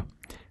Volcano,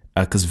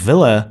 because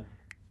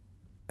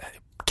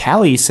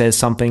Callie says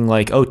something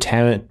like, oh,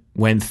 Tarrant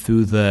went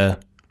through the...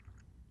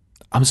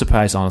 I'm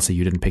surprised, honestly,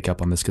 you didn't pick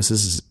up on this, because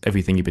this is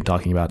everything you've been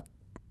talking about.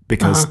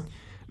 Because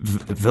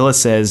Villa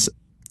says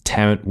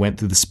Tarrant went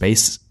through the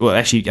space... Well,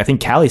 actually, I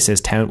think Callie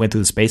says Tarrant went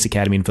through the Space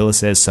Academy, and Villa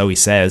says, so he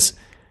says...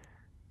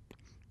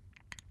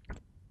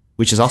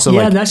 Which is also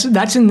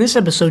that's in this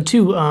episode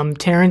too.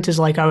 Tarrant is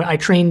like, I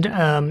trained,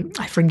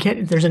 I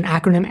forget, there's an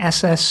acronym,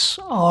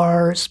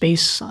 SSR,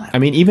 space. I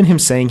mean, even him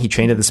saying he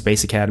trained at the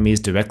Space Academy is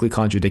directly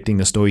contradicting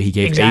the story he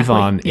gave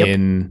Avon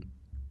in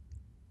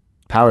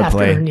Power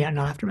Play. Not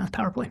Aftermath,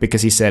 Power Play.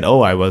 Because he said, oh,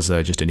 I was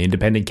just an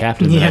independent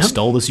captain and I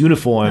stole this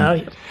uniform. Oh,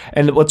 yep.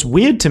 And what's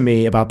weird to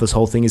me about this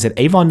whole thing is that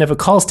Avon never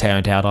calls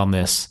Tarrant out on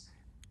this.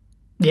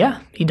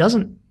 Yeah, he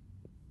doesn't.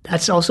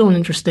 That's also an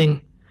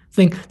interesting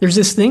thing. There's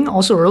this thing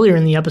also earlier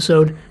in the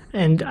episode,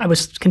 and I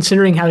was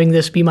considering having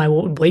this be what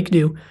would Blake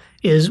do,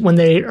 is when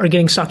they are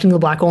getting sucked into the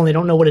black hole and they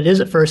don't know what it is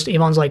at first,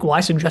 Avon's like, well,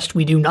 I suggest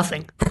we do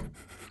nothing.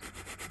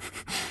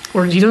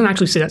 Or he doesn't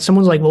actually say that.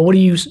 Someone's like, well,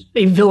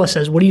 Villa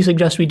says, what do you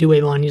suggest we do,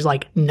 Avon? And he's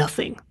like,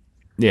 nothing.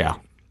 Yeah.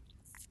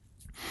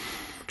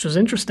 Which was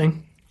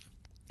interesting.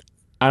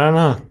 I don't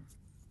know.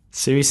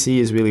 Series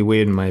C is really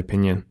weird in my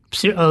opinion.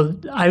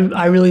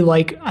 I really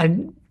like... I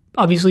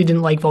obviously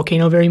didn't like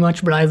Volcano very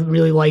much, but I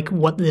really like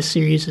what this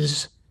series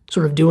is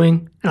sort of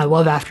doing. And I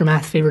love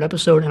Aftermath, favorite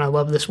episode, and I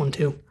love this one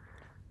too.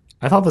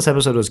 I thought this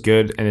episode was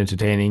good and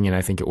entertaining, and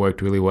I think it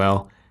worked really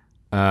well.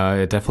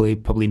 Definitely,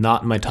 probably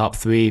not in my top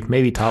 3,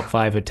 maybe top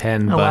 5 or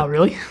 10. Oh, wow,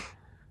 really?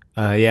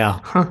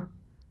 Yeah. Huh.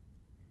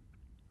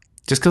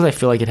 Just because I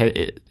feel like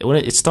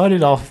it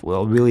started off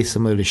really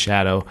similar to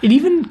Shadow. It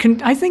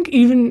even I think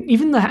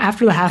even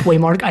after the halfway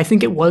mark, I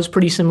think it was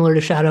pretty similar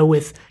to Shadow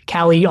with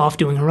Callie off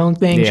doing her own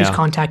thing. Yeah. She's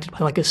contacted by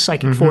like a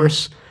psychic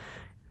force,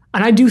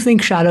 and I do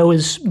think Shadow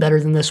is better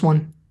than this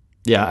one.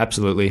 Yeah,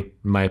 absolutely,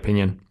 in my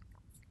opinion.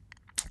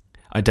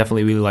 I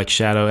definitely really like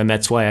Shadow, and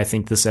that's why I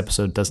think this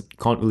episode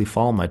can't really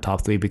fall in my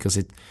top 3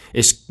 because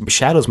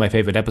Shadow's my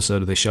favorite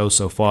episode of the show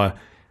so far.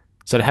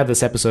 So to have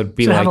this episode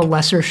be have a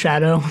lesser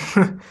Shadow.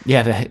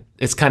 Yeah,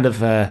 it's kind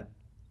of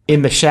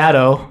in the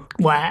shadow.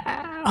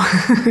 Wow.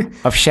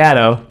 Of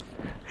Shadow.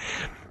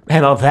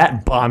 And all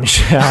that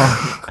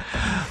bombshell.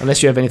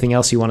 Unless you have anything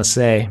else you want to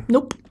say.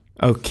 Nope.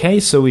 Okay,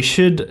 so we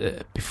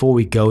should, before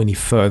we go any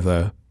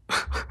further,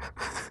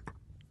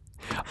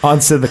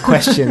 answer the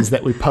questions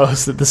that we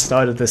posed at the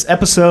start of this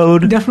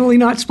episode. Definitely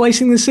not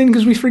splicing this in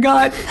because we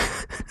forgot.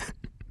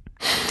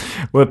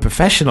 We're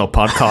professional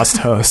podcast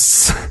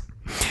hosts.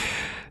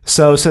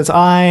 So since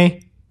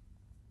I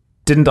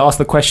didn't ask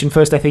the question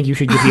first, I think you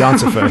should give the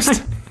answer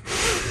first.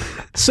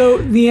 So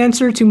the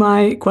answer to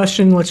my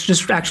question, let's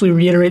just actually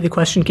reiterate the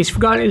question in case you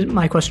forgot it.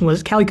 My question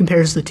was, Callie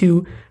compares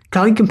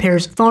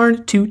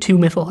Tharn to 2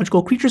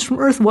 mythological creatures from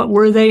Earth. What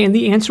were they? And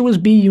the answer was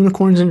B,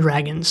 unicorns and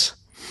dragons.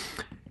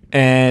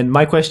 And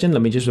my question,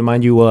 let me just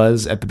remind you,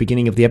 was at the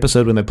beginning of the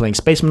episode when they're playing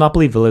Space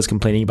Monopoly, Villa's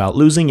complaining about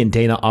losing, and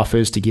Dana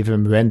offers to give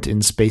him rent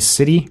in Space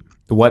City.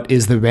 What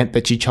is the rent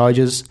that she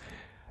charges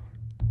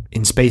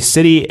in Space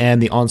City?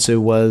 And the answer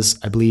was,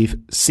 I believe,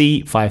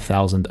 C,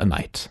 5,000 a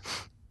night.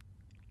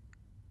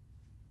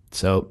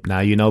 So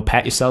now you know,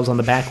 pat yourselves on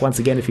the back once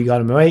again if you got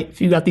them right.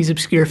 If you got these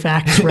obscure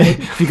facts right.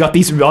 If you got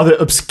these rather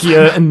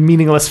obscure and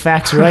meaningless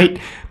facts right,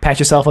 pat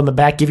yourself on the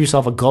back, give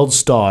yourself a gold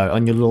star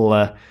on your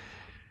little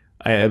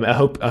I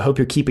hope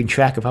you're keeping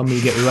track of how many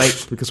you get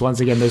right, because once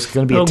again, there's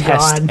going to be a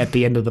test God. at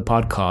the end of the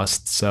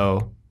podcast.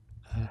 So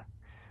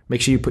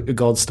make sure you put your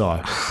gold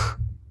star.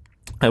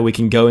 We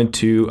can go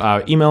into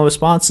our email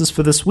responses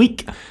for this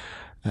week.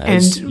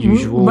 As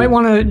usual. We might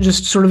want to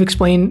just sort of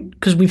explain,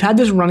 because we've had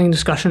this running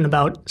discussion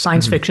about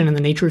science fiction and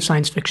the nature of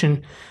science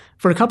fiction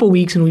for a couple of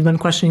weeks, and we've been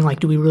questioning,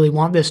 like, do we really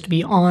want this to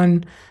be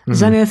on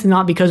Zenith?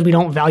 Not because we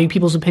don't value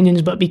people's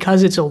opinions, but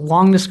because it's a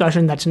long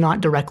discussion that's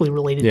not directly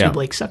related to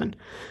Blake 7.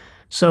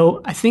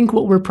 So I think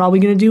what we're probably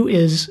going to do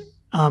is,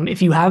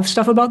 if you have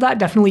stuff about that,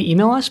 definitely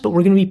email us. But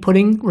we're going to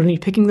be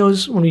picking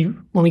those when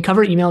we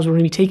cover emails. We're going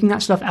to be taking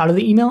that stuff out of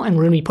the email, and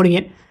we're going to be putting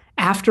it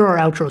after our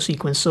outro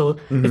sequence. So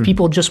if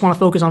people just want to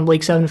focus on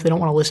Blake 7, if they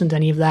don't want to listen to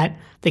any of that,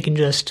 they can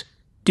just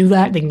do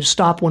that. They can just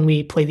stop when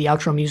we play the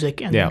outro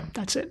music, and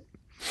that's it.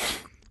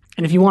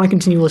 And if you want to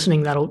continue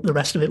listening, the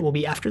rest of it will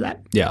be after that.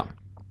 Yeah.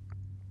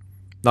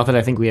 Not that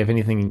I think we have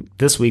anything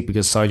this week,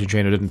 because Sergeant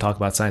Trainer didn't talk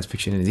about science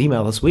fiction in his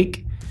email this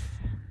week.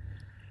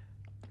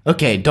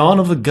 Okay, Dawn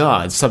of the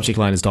Gods. Subject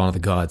line is Dawn of the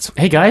Gods.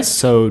 Hey guys,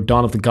 so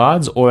Dawn of the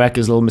Gods. Aurak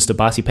is little Mr.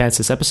 Bossy Pants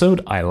this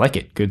episode. I like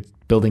it. Good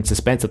building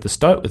suspense at the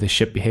start with the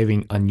ship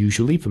behaving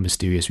unusually for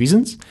mysterious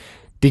reasons.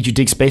 Did you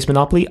dig Space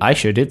Monopoly? I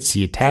sure did.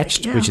 See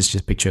attached, which is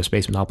just a picture of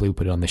Space Monopoly. We'll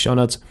put it on the show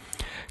notes.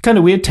 Kind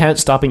of weird.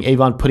 Terrence stopping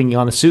Avon, putting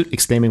on a suit,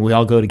 exclaiming, "We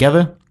all go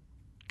together."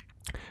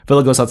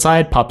 Villa goes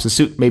outside, pops a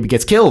suit, maybe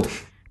gets killed.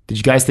 Did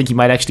you guys think he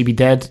might actually be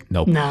dead?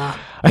 Nope. Nah.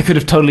 I could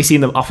have totally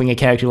seen them offing a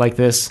character like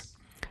this.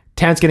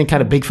 Terrence getting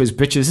kind of big for his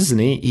britches, isn't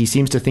he? He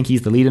seems to think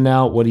he's the leader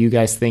now. What do you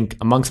guys think?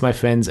 Amongst my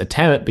friends, a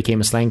Tarrant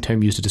became a slang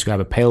term used to describe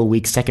a pale,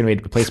 weak,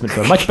 second-rate replacement for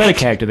a much better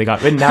character they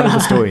got written out of the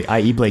story,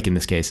 i.e. Blake in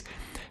this case.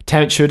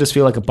 Tarrant sure does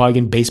feel like a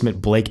bargain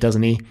basement Blake,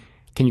 doesn't he?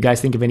 Can you guys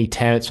think of any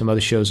Tarrants from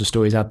other shows or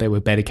stories out there where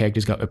better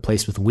characters got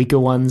replaced with weaker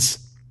ones?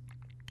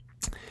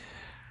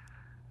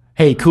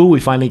 Hey, cool, we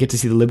finally get to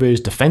see the Liberators'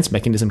 defense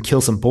mechanism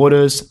kill some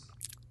borders.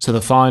 So the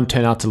Thawne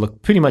turn out to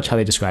look pretty much how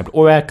they described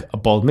Aurak, a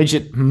bald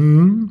midget.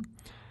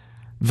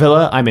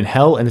 Villa, I'm in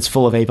hell, and it's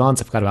full of Avons.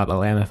 I forgot about that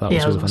line. I thought it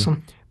was really fun.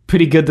 Awesome.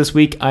 Pretty good this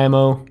week,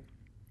 IMO,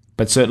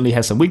 but certainly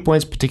has some weak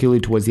points, particularly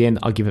towards the end.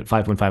 I'll give it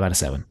 5.5 out of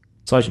 7.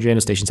 Sergeant Drano,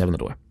 Station 7, the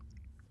door.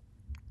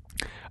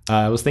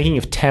 I was thinking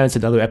of Terrence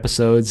and other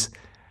episodes.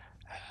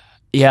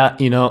 Yeah,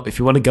 if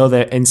you want to go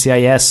there,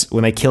 NCIS,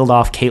 when they killed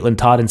off Caitlin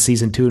Todd in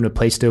Season 2 and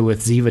replaced her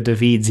with Ziva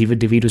David. Ziva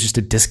David was just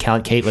to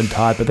discount Caitlin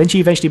Todd, but then she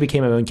eventually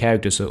became her own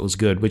character, so it was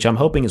good, which I'm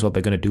hoping is what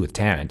they're going to do with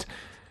Tarrant,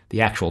 the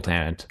actual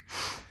Tarrant.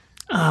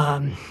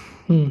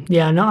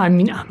 Yeah, no, I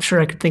mean, I'm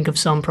sure I could think of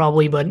some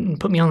probably, but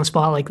put me on the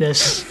spot like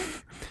this,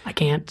 I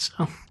can't,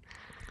 so.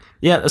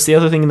 Yeah, that's the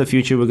other thing in the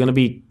future. We're going to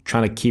be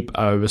trying to keep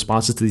our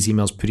responses to these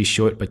emails pretty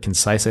short but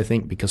concise, I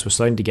think, because we're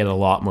starting to get a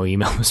lot more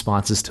email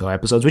responses to our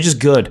episodes, which is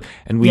good,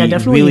 and we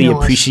really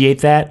appreciate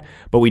that,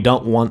 but we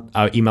don't want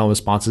our email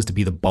responses to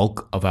be the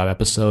bulk of our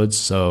episodes,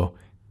 so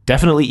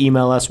definitely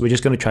email us. We're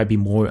just going to try to be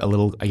a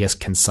little, I guess,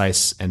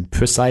 concise and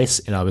precise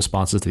in our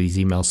responses to these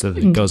emails so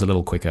that it goes a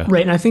little quicker.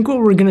 Right, and I think what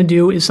we're going to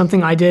do is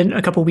something I did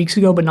a couple weeks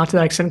ago, but not to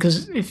that extent,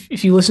 because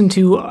if you listen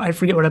to, I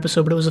forget what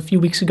episode, but it was a few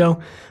weeks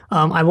ago,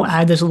 I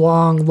had this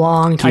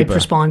long typed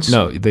response.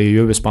 No,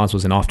 your response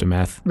was in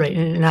Aftermath. Right,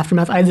 in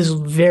Aftermath, I had this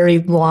very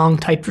long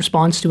typed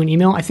response to an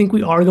email. I think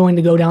we are going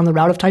to go down the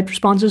route of typed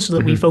responses so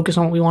that we focus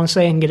on what we want to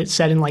say and get it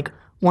said in like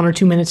 1 or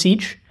 2 minutes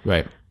each.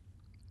 Right.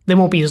 They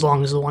won't be as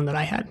long as the one that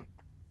I had.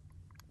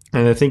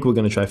 And I think we're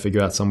going to try to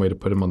figure out some way to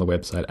put them on the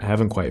website. I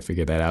haven't quite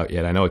figured that out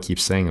yet. I know I keep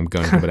saying I'm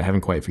going to, but I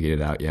haven't quite figured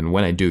it out yet. And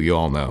when I do, you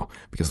all know,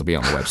 because it'll be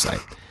on the website.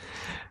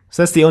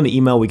 So that's the only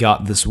email we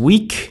got this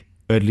week,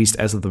 or at least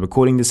as of the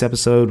recording this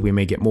episode. We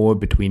may get more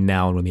between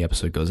now and when the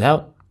episode goes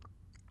out.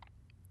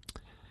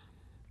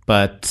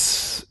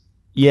 But,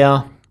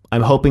 yeah,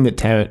 I'm hoping that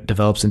Tarrant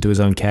develops into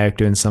his own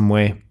character in some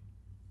way.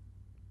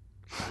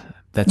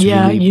 That's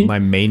really my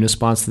main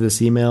response to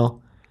this email.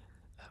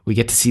 We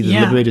get to see the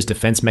Liberators'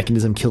 defense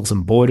mechanism kill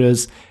some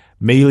borders.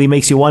 Really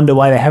makes you wonder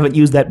why they haven't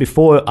used that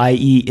before,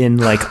 i.e. in,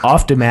 like,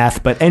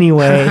 Aftermath. But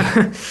anyway,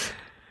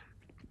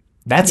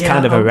 that's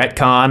kind of a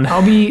retcon.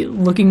 I'll be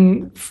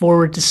looking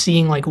forward to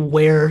seeing, like,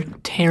 where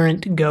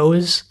Tarrant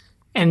goes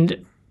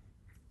and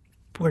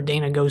where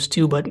Dana goes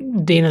too.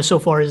 But Dana so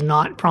far is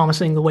not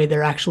promising the way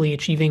they're actually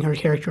achieving her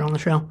character on the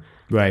show.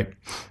 Right.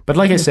 But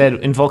like I said,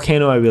 in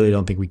Volcano, I really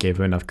don't think we gave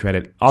her enough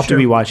credit. After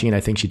rewatching it, I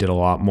think she did a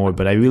lot more,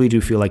 but I really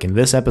do feel like in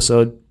this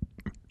episode,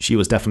 she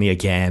was definitely a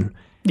Gan.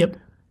 Yep.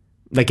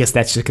 I guess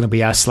that's just going to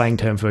be our slang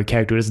term for a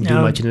character who doesn't do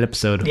much in an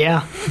episode.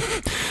 Yeah.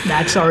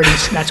 That's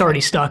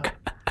already stuck.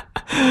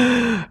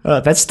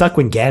 That stuck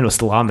when Gan was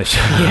still on the show.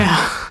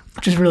 Yeah,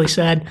 which is really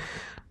sad.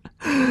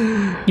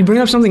 You bring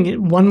up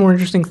one more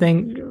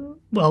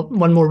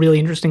really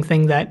interesting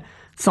thing that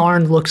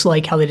Tharn looks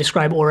like how they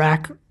describe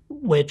Aurak,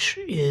 which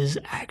is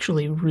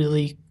actually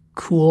really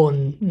cool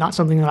and not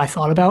something that I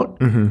thought about.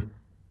 Mm-hmm. And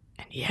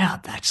yeah,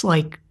 that's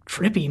like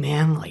trippy,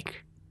 man.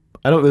 Like,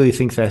 I don't really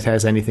think that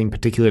has anything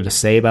particular to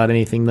say about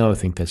anything, though. I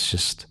think that's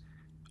just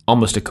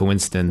almost a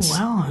coincidence.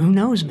 Well, who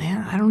knows,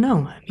 man? I don't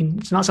know. I mean,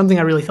 it's not something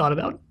I really thought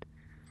about.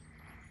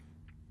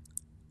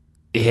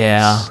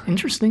 Yeah.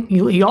 Interesting.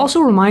 He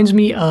also reminds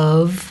me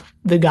of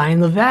the guy in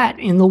the vat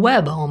in The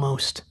Web,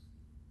 almost.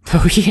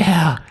 Oh,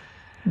 yeah.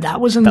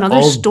 That was another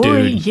old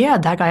story. dude. Yeah,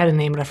 that guy had a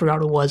name, but I forgot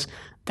what it was.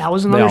 That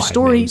was all another had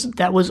story names.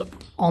 that was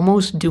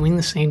almost doing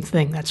the same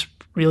thing. That's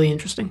really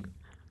interesting.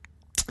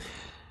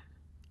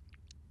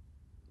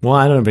 Well,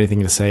 I don't have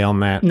anything to say on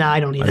that. No, I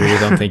don't I either. really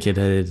don't think it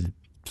is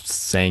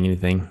saying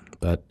anything.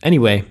 But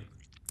anyway,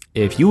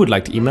 if you would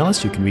like to email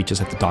us, you can reach us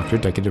at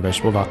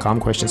thedoctor@decorativvegetable.com.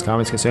 Questions,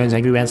 comments, concerns,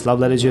 angry rants, love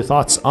letters, your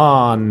thoughts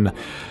on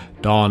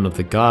Dawn of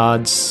the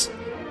Gods.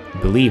 I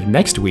believe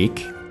next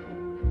week,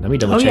 let me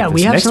double check yeah, this.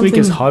 we have Next week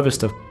is something-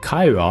 Harvest of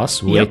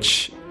Kairos, Yep.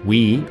 which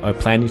we are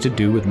planning to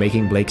do with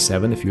Making Blake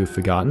 7, if you've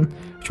forgotten.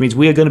 Which means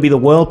we are going to be the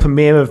world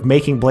premiere of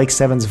Making Blake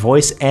 7's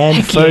voice and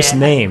Heck first yeah.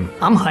 name.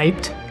 I'm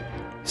hyped.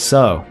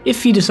 So,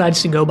 If he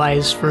decides to go by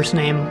his first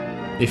name,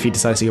 if he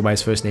decides to go by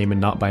his first name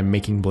and not by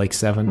Making Blake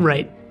 7,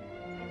 right.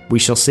 we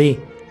shall see.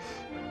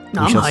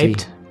 No, I'm shall see.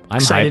 hyped. I'm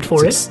Excited hyped.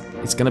 for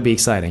It's going to be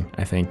exciting,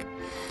 I think.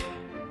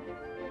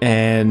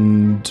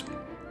 And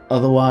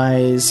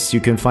otherwise,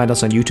 you can find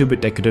us on YouTube at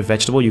Decorative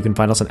Vegetable. You can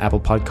find us on Apple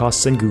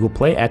Podcasts and Google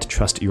Play at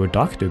Trust Your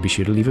Doctor. Be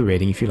sure to leave a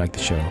rating if you like the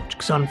show. Check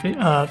us on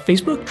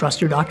Facebook,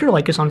 Trust Your Doctor.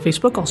 Like us on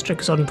Facebook. Also check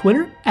us out on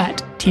Twitter at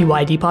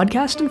TYD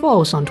Podcast and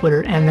follow us on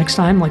Twitter. And next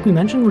time, like we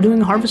mentioned, we're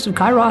doing Harvest of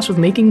Kairos with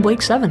Making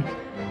Blake 7.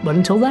 But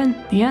until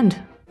then, the end.